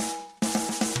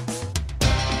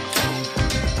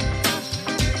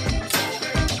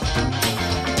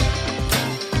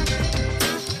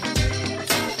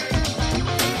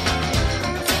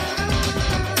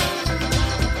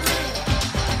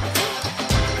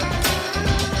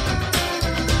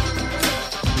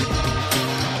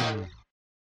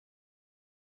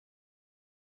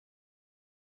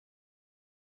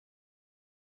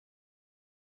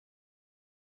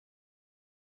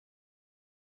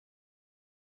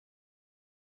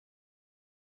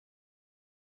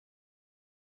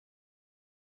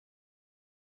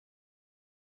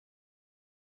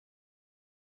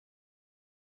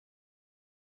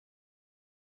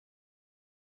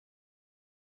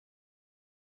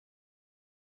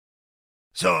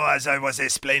 So, as I was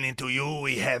explaining to you,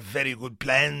 we have very good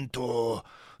plan to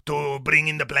bring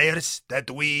in the players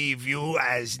that we view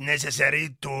as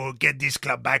necessary to get this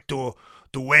club back to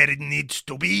where it needs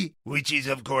to be, which is,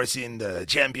 of course, in the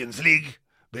Champions League,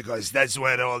 because that's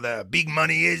where all the big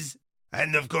money is.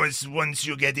 And, of course, once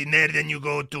you get in there, then you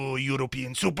go to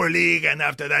European Super League, and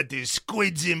after that, there's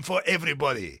squids in for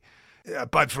everybody.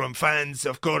 Apart from fans,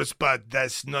 of course, but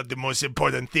that's not the most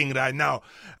important thing right now.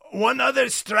 One other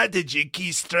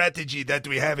key strategy that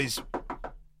we have is...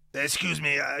 Excuse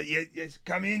me, yes,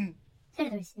 come in.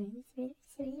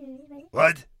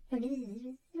 What?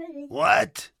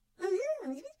 What?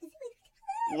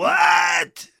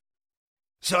 What?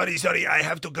 Sorry, I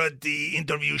have to cut the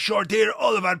interview short here.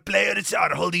 All of our players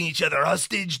are holding each other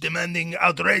hostage, demanding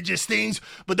outrageous things,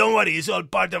 but don't worry, it's all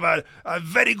part of a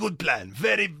very good plan.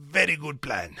 Very, very good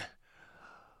plan.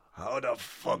 How the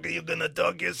fuck are you gonna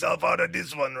talk yourself out of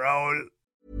this one, Raul?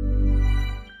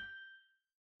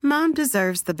 Mom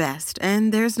deserves the best,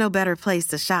 and there's no better place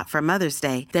to shop for Mother's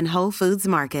Day than Whole Foods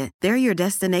Market. They're your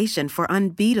destination for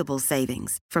unbeatable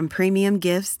savings, from premium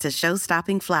gifts to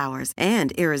show-stopping flowers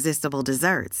and irresistible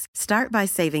desserts. Start by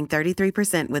saving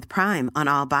 33% with Prime on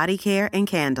all body care and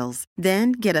candles.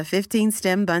 Then get a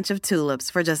 15-stem bunch of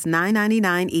tulips for just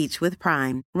 $9.99 each with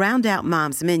Prime. Round out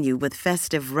Mom's menu with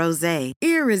festive rosé,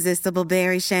 irresistible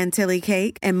berry chantilly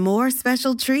cake, and more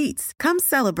special treats. Come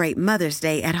celebrate Mother's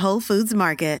Day at Whole Foods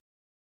Market.